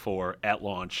PS4 at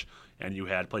launch and you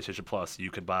had PlayStation Plus,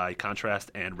 you could buy Contrast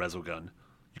and Resogun.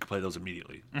 You could play those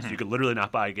immediately. So you could literally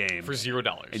not buy a game for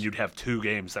 $0. and you'd have 2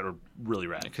 games that were really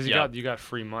rad. Because Yeah. you got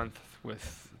free month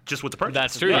with. Just with the purchase.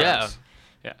 That's true, yeah.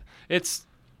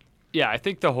 Yeah. I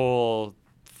think the whole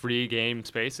free game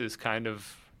space is kind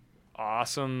of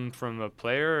awesome from a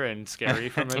player and scary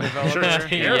from a developer. Sure,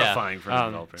 it's Yeah. terrifying for a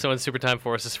developer. So when Super Time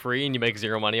Force is free and you make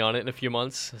zero money on it in a few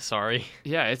months, sorry.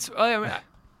 Yeah,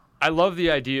 I love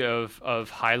the idea of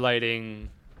highlighting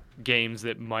games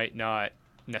that might not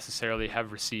necessarily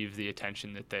have received the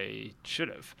attention that they should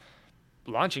have.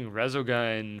 Launching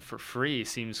Resogun for free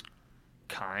seems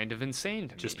kind of insane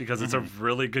to me. Just because it's a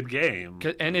really good game.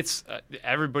 And it's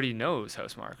everybody knows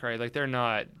Housemarque, right? Like they're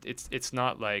not. It's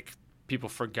not like people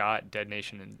forgot Dead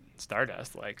Nation and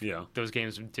Stardust. Like those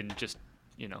games didn't just,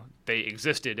 they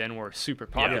existed and were super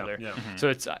popular. Yeah. So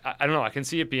it's I don't know. I can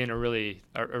see it being a really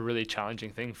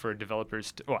challenging thing for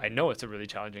developers. I know it's a really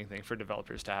challenging thing for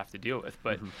developers to have to deal with.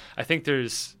 But I think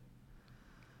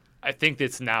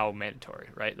it's now mandatory,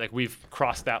 right? Like we've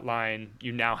crossed that line.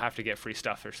 You now have to get free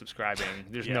stuff for subscribing.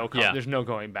 There's there's no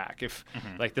going back. If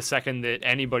like the second that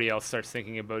anybody else starts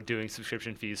thinking about doing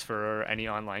subscription fees for any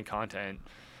online content,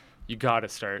 you got to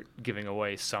start giving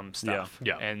away some stuff.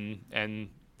 Yeah. And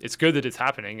it's good that it's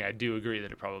happening. I do agree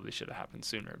that it probably should have happened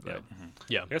sooner. But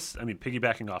I guess,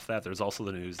 piggybacking off that, there's also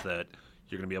the news that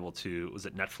you're going to be able to, was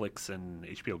it Netflix and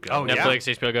HBO Go? Oh, yeah.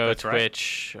 Netflix, HBO Go, That's right.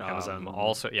 Twitch, Amazon.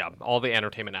 also, all the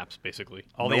entertainment apps, basically.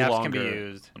 All the apps can be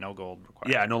used, no gold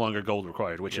required. Yeah, no longer gold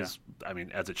required, which is,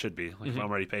 as it should be. Like if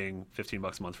I'm already paying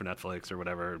 $15 a month for Netflix or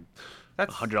whatever,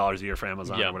 That's $100 a year for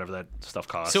Amazon or whatever that stuff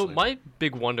costs. So my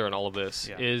big wonder in all of this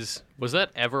is, was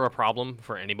that ever a problem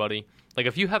for anybody? Like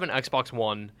if you have an Xbox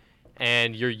One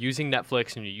and you're using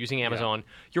Netflix and you're using Amazon,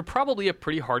 you're probably a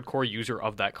pretty hardcore user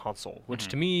of that console, which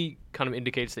to me kind of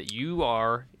indicates that you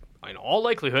are, in all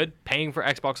likelihood, paying for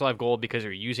Xbox Live Gold because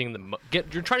you're using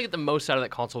you're trying to get the most out of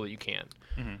that console that you can.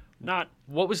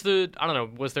 What was I don't know,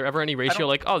 was there ever any ratio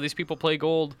like, oh, these people play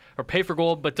gold or pay for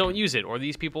gold but don't use it, or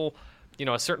these people,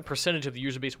 a certain percentage of the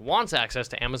user base wants access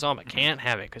to Amazon but can't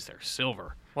have it because they're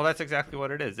silver? Well, that's exactly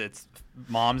what it is. It's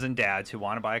moms and dads who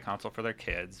want to buy a console for their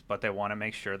kids, but they want to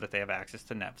make sure that they have access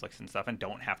to Netflix and stuff and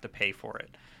don't have to pay for it.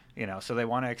 So they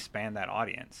want to expand that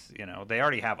audience. They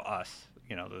already have us,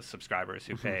 the subscribers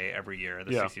who pay every year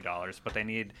the $60, but they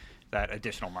need that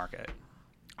additional market.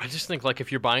 I just think, like, if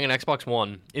you're buying an Xbox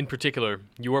One, in particular,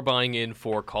 you are buying in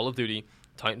for Call of Duty,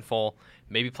 Titanfall,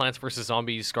 maybe Plants vs.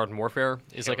 Zombies Garden Warfare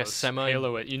is like a semi...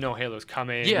 Halo, Halo's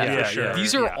coming. Yeah, for sure.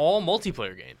 These are all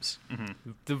multiplayer games.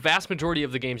 The vast majority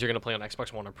of the games you're going to play on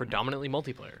Xbox One are predominantly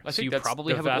multiplayer. I so think you that's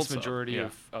probably the have vast a gold sub. majority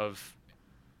of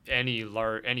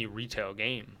any retail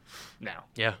game now.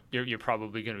 Yeah. You're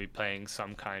probably going to be playing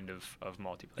some kind of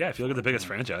multiplayer. Yeah, if you look at the biggest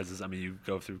franchises, you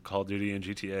go through Call of Duty and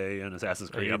GTA and Assassin's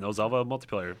Creed, and those all have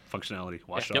multiplayer functionality.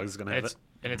 Watch Dogs is going to have it.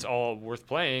 And it's all worth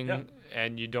playing,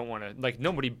 and you don't want to...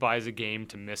 nobody buys a game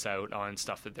to miss out on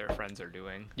stuff that their friends are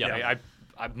doing. Yeah.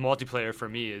 I multiplayer for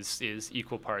me is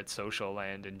equal parts social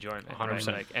and enjoyment. 100%.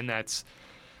 Right? And that's...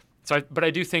 But I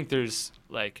do think there's,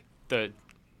 like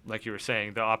you were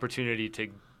saying, the opportunity to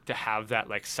have that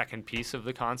second piece of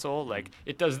the console,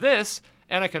 it does this,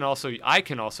 and I can also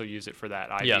use it for that.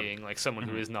 Being someone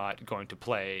who is not going to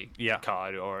play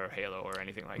COD or Halo or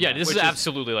anything like that. Yeah, this is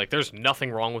absolutely there's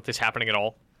nothing wrong with this happening at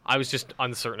all. I was just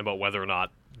uncertain about whether or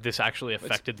not this actually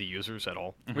affected the users at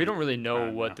all. We don't really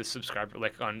know what the subscriber,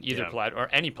 on either or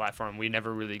any platform, we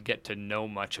never really get to know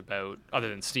much about, other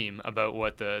than Steam, about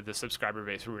what the subscriber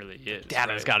base really is.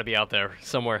 Data's got to be out there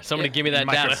somewhere. Somebody give me that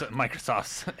data.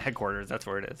 Microsoft's headquarters, that's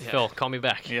where it is. Phil, call me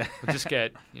back. Yeah. We'll just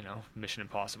get, Mission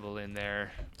Impossible in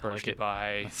there, Birds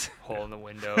Goodbye, Hole in the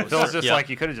Window. Phil's just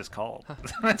you could have just called.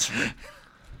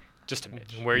 Just a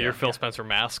Mitch. Wear your Phil Spencer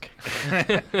mask.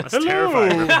 That's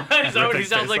terrifying. Is that what he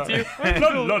sounds like to you?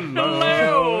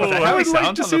 Hello. Is that how he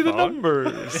sounds on the phone?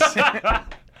 numbers.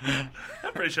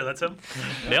 I'm pretty sure that's him.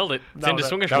 Nailed it. It's into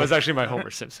Swingers. That was actually my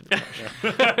Homer Simpson impression.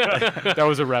 That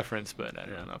was a reference, but I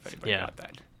don't know if anybody got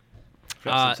that.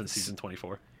 Simpsons season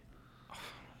 24.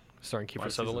 starring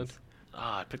Kiefer Sutherland.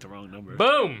 I picked the wrong number.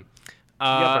 Boom.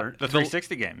 The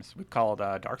 360 games we called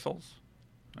Dark Souls.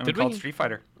 And Did we called we? Street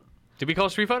Fighter. Did we call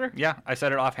it Street Fighter? Yeah, I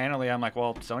said it offhandedly. I'm like,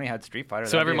 well, Sony had Street Fighter.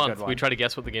 So That'd every be a month good we one. try to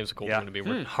guess what the games of gold are Yeah. going to be.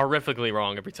 We're horrifically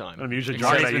wrong every time. I'm usually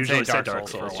Marty's drunk. I been usually saying say Dark Dark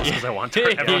Souls for a Souls while. just because I want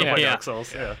everyone to play Yeah. Dark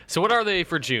Souls. Yeah. So what are they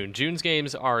for June? June's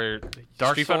games are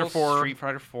Dark Street Fighter Souls, 4. Street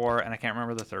Fighter 4, and I can't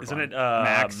remember the third Isn't one. it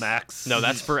Max? Max? No,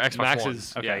 that's for Xbox Max One.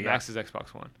 is Okay, Max is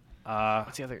Xbox One.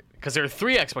 What's the other? Because there are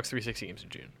 3 Xbox 360 games in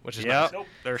June, which is Yep. nice. Nope.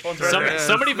 There's Phone's sure right is.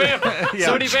 Somebody vamp.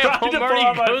 Somebody vamp. trying Home to Marty pull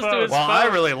out my goes to phone. his Well, phone. I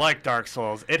really like Dark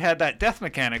Souls. It had that death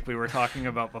mechanic we were talking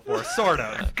about before, sort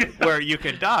of, where you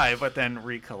could die but then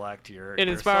recollect your. It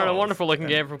your inspired a souls. wonderful looking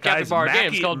game from Guys, Captain Bar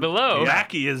Games called Below.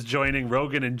 Mackie is joining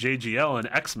Rogan and JGL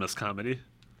in Xmas comedy.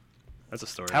 That's a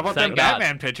story. How about Thank them God.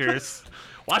 Batman pictures?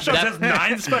 Watch Dogs That- has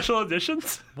 9 special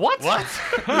editions. What? What?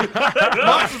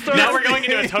 Now we're going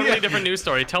into a totally different news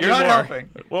story. Tell You're me not more. helping.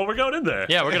 Well, we're going in there.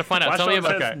 Yeah, we're gonna find out. Watch Tell me Dogs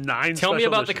about has 9 Tell me special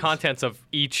about the editions. contents of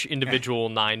each individual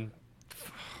 9.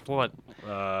 What?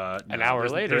 An hour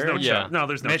there's later. no Yeah. chart. No,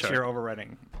 there's no Mitch, chart. you're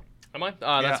overriding. Am I? That's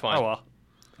Yeah. fine. Oh well.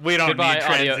 We don't Goodbye, need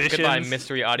audio. transitions. Goodbye,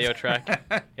 mystery audio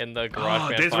track in the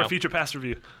garage. Days of Our Future Past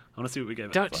review. want to see what we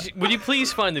gave. Would you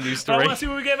please find the news I story? want to see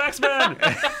what we gave X-Men.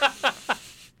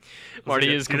 Marty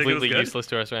good? is You think it was completely good? useless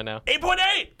to us right now.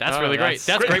 8.8. That's Oh, really great. that's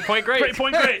That's great point. Great. Great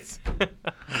point. Great.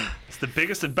 It's the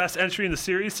biggest and best entry in the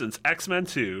series since X-Men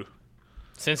 2.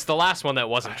 Since the last one that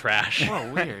wasn't trash.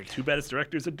 Oh, weird. Too bad its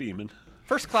director's a demon.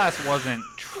 First Class wasn't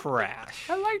trash.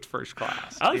 I liked First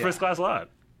Class. I like First Class a lot.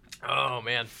 Oh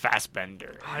man,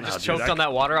 Fassbender. I just dude, choked on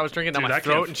that water I was drinking. Now Dude, my I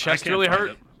throat can't- and I chest can't really find hurt.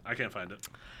 it. I can't find it.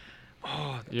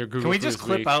 Your Google Can we for just this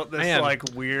clip week. out this Man. like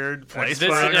weird place This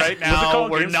we're in is- right what's it now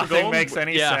called? where Games for nothing Gold? makes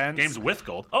any Yeah. sense? Games with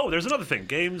gold. Oh, there's another thing.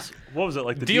 Games. What was it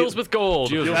like? The Deals with gold.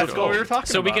 Deals with That's gold. what we were talking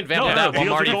So about. we can vamp No, it no, out while Deals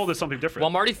Marty, with gold is something different. while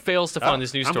Marty fails to find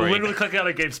this news I'm story. literally clicking out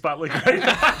a GameSpot link right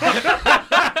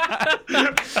now.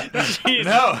 Jesus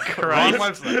No, Christ.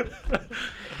 wrong website.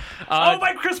 Oh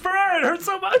my, Chris Pereira! It hurts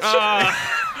so much.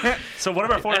 So one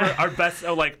of our best,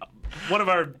 one of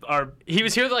our He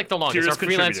was here like the longest. Our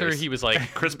Curious freelancer, contributors. he was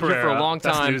like Chris here Pereira for a long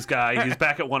best time. news guy. He's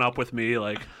back at One Up with me.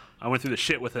 Like I went through the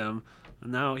shit with him,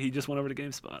 and now he just went over to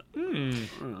GameSpot.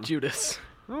 Judas.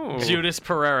 Oh. Judas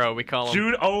Pereira, we call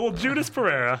him. Old Judas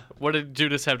Pereira. What did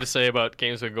Judas have to say about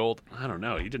Games with Gold? I don't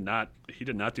know. He did not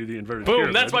do the inverted Boom,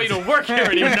 pyramid. that's why you don't work here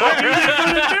He did anymore. not do the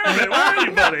inverted pyramid. Where are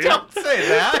you, buddy? Say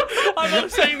that. I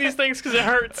love saying these things because it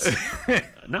hurts.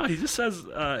 No, he just says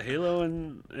Halo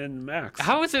and Max.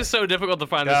 How is it so difficult to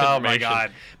find this Oh, information? my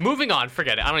God. Moving on,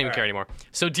 forget it. I don't even care anymore.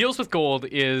 So Deals with Gold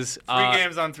is... 3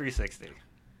 games on 360.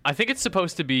 I think it's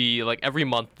supposed to be like every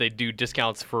month they do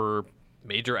discounts for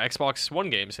major Xbox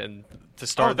One games, and to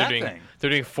start Oh, that they're thing.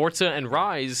 doing Forza and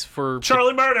Rise for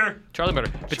Charlie Murder. Charlie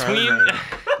Murder. Between Murder.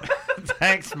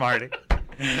 Thanks, Marty.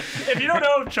 If you don't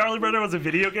know if Charlie Murder was a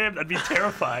video game, that'd be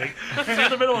terrifying. You're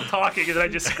in the middle of talking, and then I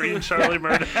just scream Charlie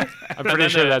Murder. I'm pretty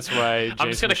sure that's why I'm Jason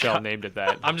just gonna Michelle cut- named it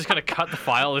that. I'm just gonna cut the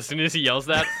file as soon as he yells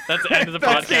that. That's the end of the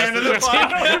That's podcast. the end of the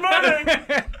Charlie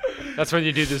Murder. That's when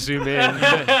you do the zoom in,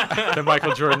 the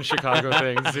Michael Jordan Chicago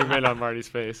thing. Zoom in on Marty's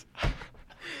face.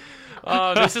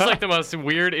 This is like the most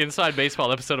weird inside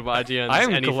baseball episode of IGN. I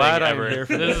am anything glad I'm ever. here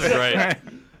for This is great.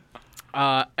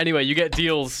 Anyway, you get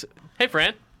deals. Hey,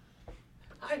 Fran.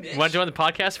 Hi, Mitch. Want to join the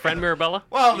podcast, Fran Mirabella?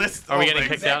 Well, this Are we whole getting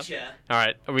thing- kicked out? Betcha. All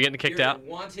right. Are we getting kicked You're out? a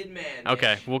wanted man.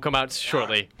 Okay, Mitch. we'll come out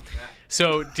shortly.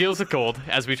 So, Deals with Gold,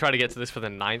 as we try to get to this for the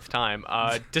 9th time.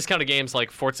 Discounted games like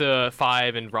Forza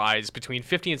 5 and Rise between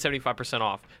 50 and 75%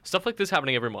 off. Stuff like this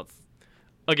happening every month.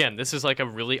 Again, this is like a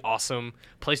really awesome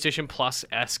PlayStation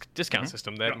Plus-esque discount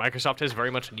system that Microsoft has very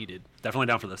much needed. Definitely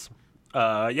down for this.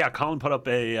 Yeah, Colin put up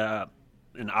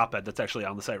an op-ed that's actually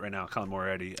on the site right now, Colin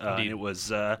Moriarty. And it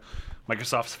was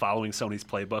Microsoft's following Sony's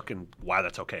playbook and why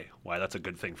that's okay, why that's a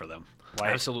good thing for them.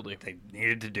 Why Absolutely. They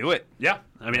needed to do it. Yeah,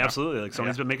 I mean, absolutely. Like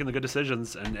Sony's been making the good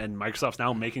decisions, and Microsoft's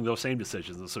now making those same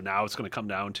decisions. And so now it's going to come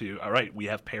down to, all right, we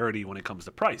have parity when it comes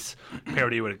to price,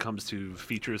 parity when it comes to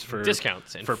features for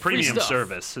Discounts and for free premium stuff.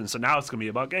 service. And so now it's going to be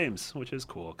about games, which is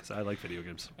cool because I like video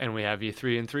games. And we have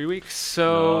E3 in 3 weeks,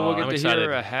 so Oh, we'll get I'm to excited.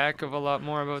 hear a heck of a lot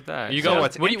more about that. You So go.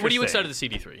 what's What are you interesting- excited to see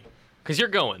D3? Because you're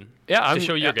going. Yeah, I'm to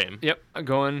show your game. Yep, I'm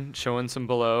going, showing some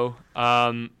below.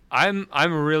 I'm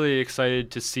really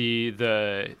excited to see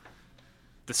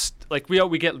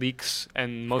we get leaks,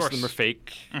 and most of them are course.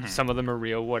 fake. Some of them are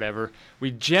real, whatever. We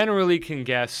generally can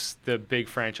guess the big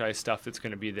franchise stuff that's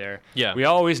going to be there. Yeah. We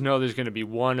always know there's going to be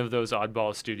one of those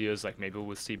oddball studios, like maybe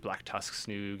we'll see Black Tusk's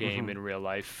new game in real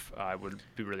life. I would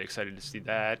be really excited to see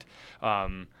that.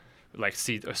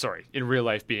 In real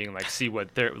life being like see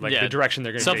what they're like Yeah, the direction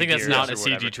they're going to Something take that's Gears not a or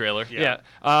whatever. CG trailer. Yeah.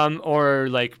 Or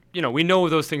like, we know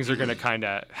those things are going to kind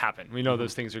of happen. We know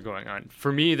those things are going on.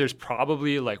 For me, there's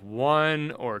probably like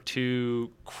 1 or 2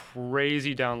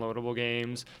 crazy downloadable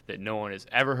games that no one has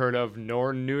ever heard of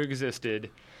nor knew existed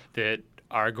that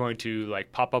are going to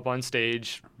like pop up on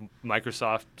stage.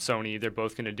 Microsoft, Sony, they're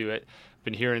both going to do it.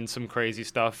 Been hearing some crazy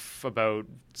stuff about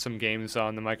some games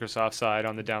on the Microsoft side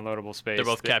on the downloadable space. They're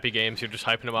both that- Cappy games. You're just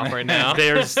hyping them up right now.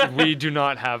 we do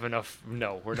not have enough.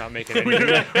 No, we're not making any. We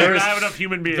don't have enough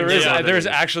human beings. There's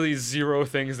actually 0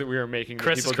 things that we are making. that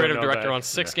Chris is people creative don't know director about. on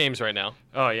 6 games right now.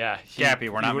 Oh yeah, Gappy,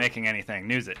 we're not making anything.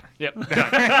 News it. Yep.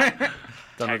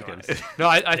 Done with games. No,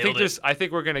 I Nailed think I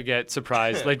think we're gonna get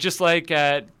surprised. Like just like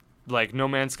at No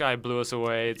Man's Sky blew us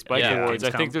away. It's Spike Yeah. Awards. I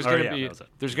Gamescom. think there's Oh, gonna yeah, be that was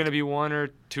it. 1 or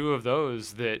 2 of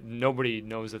those that nobody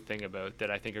knows a thing about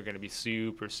that I think are gonna be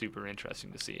super super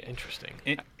interesting to see. Interesting.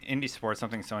 Indie sports,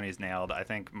 something Sony's nailed. I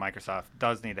think Microsoft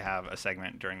does need to have a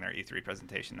segment during their E3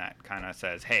 presentation that kind of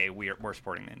says, "Hey, we're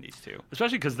supporting the indies too."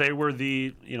 Especially because they were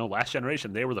the last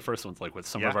generation. They were the first ones, like with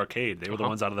Summer of Yeah. Arcade. They were the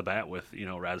ones out of the bat with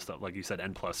rad stuff, like you said,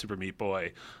 N+, Super Meat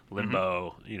Boy,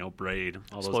 Limbo, Braid,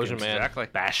 all those Explosion games. Man. Exactly.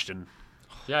 Bastion.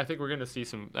 Yeah, I think we're gonna see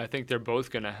some. I think they're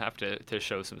both gonna have to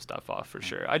show some stuff off for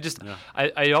sure.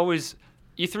 I always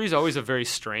E3 is always a very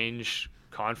strange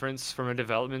conference from a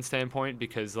development standpoint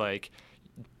because like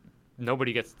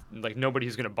nobody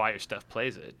who's gonna buy your stuff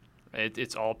plays it.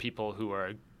 It's all people who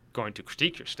are going to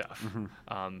critique your stuff.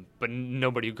 But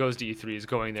nobody who goes to E3 is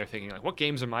going there thinking like, what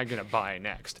games am I gonna buy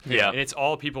next? Yeah. And it's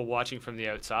all people watching from the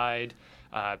outside.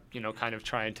 Kind of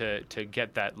trying to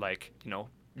get that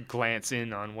glance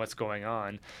in on what's going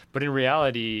on. But in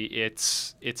reality,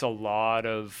 it's a lot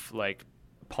of like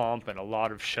pomp and a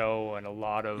lot of show and a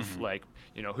lot of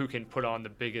who can put on the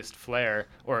biggest flair,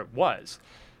 or it was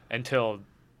until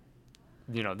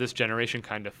this generation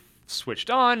kind of switched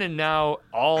on, and now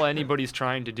all anybody's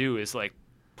trying to do is like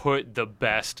put the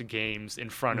best games in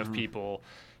front of people.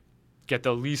 Get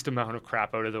the least amount of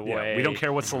crap out of the way. We don't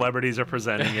care what celebrities are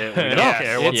presenting it. We don't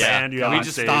care what band you have on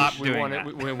stage. We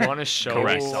want to show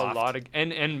a lot of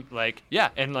and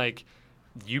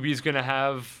Ubi's gonna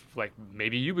have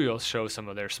maybe Ubi will show some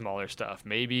of their smaller stuff.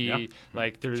 Maybe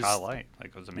there's Child Light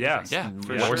was amazing.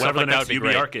 For Whatever sure. the next be Ubi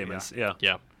great. art game is.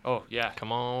 Yeah. Oh yeah,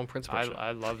 Come on, Prince.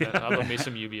 I love that. I love me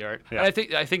some Ubi art. Yeah.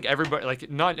 And I think everybody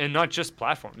not just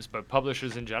platforms, but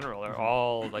publishers in general are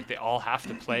all they all have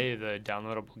to play the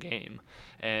downloadable game.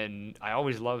 And I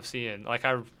always love seeing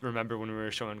I remember when we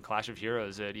were showing Clash of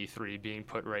Heroes at E3 being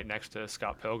put right next to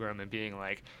Scott Pilgrim and being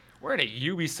like, we're at a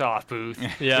Ubisoft booth.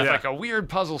 With a weird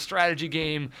puzzle strategy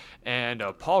game and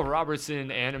a Paul Robertson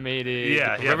animated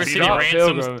River City Scott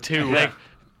Ransoms Pilgrim.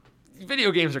 2.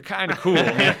 Video games are kind of cool.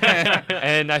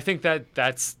 And I think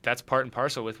that's part and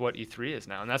parcel with what E3 is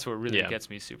now, and that's what really gets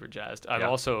me super jazzed. I'm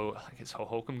also is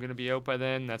Hohokum going to be out by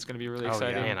then? That's going to be really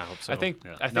exciting. Man, I hope so. I think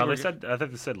I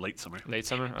think they said late summer. late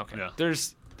summer. Okay. Yeah.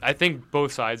 I think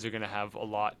both sides are going to have a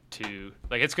lot to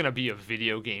it's going to be a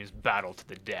video games battle to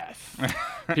the death.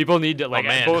 People need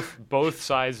to both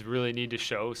sides really need to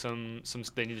show some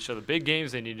they need to show the big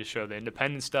games, they need to show the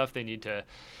independent stuff, they need to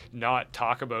not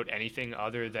talk about anything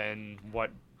other than what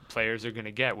players are going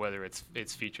to get, whether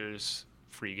it's features,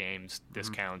 free games,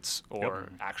 discounts, or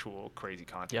actual crazy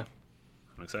content.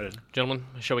 Yeah. I'm excited. Gentlemen,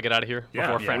 shall we get out of here Yeah,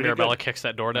 before yeah, Frank we did Mirabella good. kicks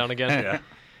that door down again? Yeah.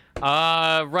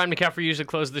 Ryan McCaffrey usually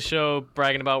closes the show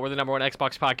bragging about we're the #1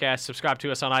 Xbox podcast. Subscribe to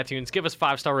us on iTunes. Give us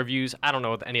 5-star reviews. I don't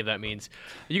know what any of that means.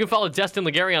 You can follow Destin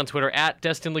Legary on Twitter at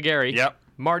Destin Legary. Yep.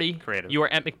 Marty, Creative. You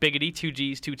are at McBiggity, 2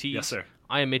 G's, 2 T's. Yes, sir.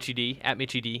 I am Mitchie D, at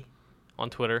Mitchie D on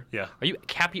Twitter. Yeah. Are you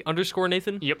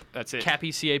Cappy_Nathan? Yep, that's it.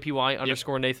 Cappy,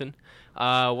 CAPY_Nathan.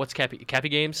 What's Cappy? Cappy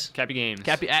Games? Cappy Games.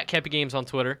 Cappy at Cappy Games on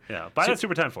Twitter. Yeah. Buy that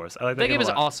Super 10 for us. I like that That game a is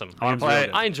lot. awesome. The game's really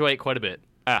good. I enjoy it quite a bit.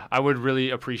 I would really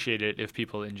appreciate it if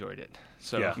people enjoyed it.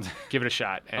 So Yeah. give it a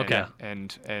shot. And, Okay.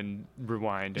 And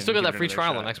rewind. You still got and that give free it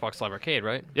another trial on shot. Xbox Live Arcade,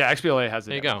 right? Yeah, XBLA has it.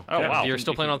 There you go. Oh, wow. If you're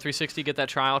still playing on 360, get that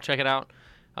trial. Check it out.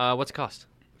 What's it cost?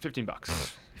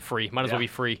 $15. Free. Might as well be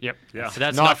free. Yep. Yeah. So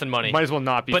that's Not- nothing money. Might as well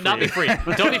not be but free. not be free.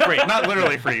 Don't be free. Not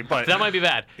literally free, but That might be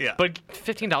bad. Yeah. But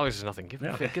 $15 is nothing. Give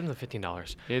them the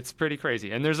 $15. It's pretty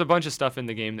crazy. And there's a bunch of stuff in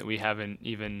the game that we haven't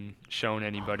even shown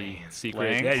anybody secret.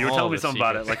 Blank. Yeah, you were All telling me the something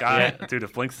about it. secrets. Dude,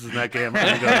 if Blinks is in that game,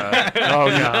 I'm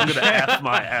gonna F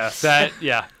my ass. That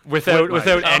without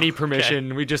my- any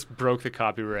permission, we just broke the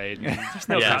copyright.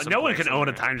 No one can own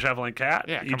a time traveling cat.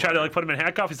 Yeah, you come try to on. put him in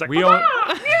handcuffs. He's like, We own.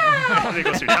 and he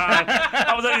goes through time.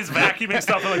 I was like, he's vacuuming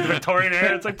stuff in the Victorian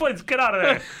era. It's like, Blinks, get out of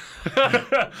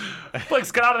there.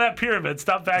 Blinks, get out of that pyramid.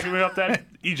 Stop vacuuming up that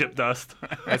Egypt dust.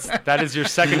 That is your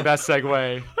second best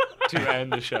segue to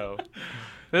end the show.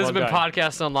 This has Well been done.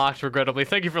 Podcast Unlocked, regrettably.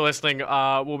 Thank you for listening.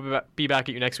 We'll be back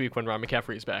at you next week when Ron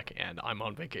McCaffrey is back, and I'm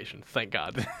on vacation. Thank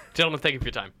God. Gentlemen, thank you for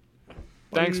your time.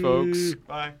 Thanks, folks.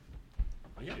 Bye.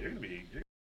 You're gonna be.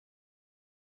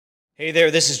 Hey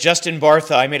there, this is Justin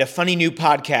Bartha. I made a funny new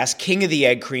podcast, King of the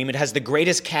Egg Cream. It has the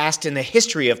greatest cast in the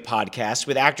history of podcasts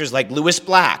with actors like Louis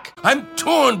Black, I'm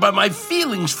torn by my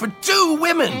feelings for two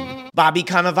women. Bobby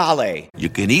Cannavale, You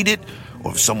can eat it,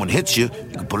 or if someone hits you,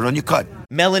 you can put it on your cut.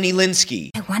 Melanie Linsky,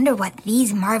 I wonder what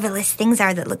these marvelous things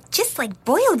are that look just like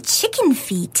boiled chicken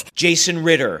feet. Jason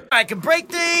Ritter, I can break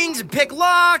things and pick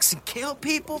locks and kill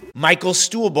people. Michael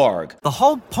Stuhlbarg, The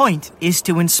whole point is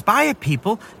to inspire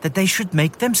people that they should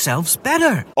make themselves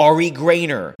better. Ari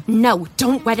Grainer, No,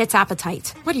 don't whet its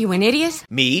appetite. What are you, an idiot?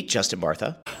 me, Justin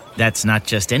Bartha, That's not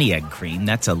just any egg cream,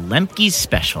 that's a Lemke's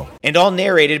special. and all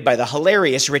narrated by the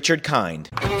hilarious Richard Kind.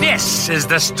 This is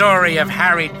the story of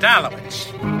Harry Dalowitz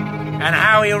and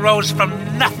how he rose from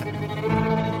nothing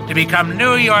to become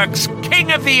New York's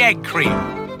King of the Egg Cream.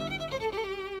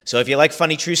 So if you like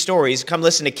funny true stories, come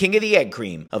listen to King of the Egg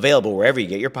Cream, available wherever you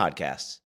get your podcasts.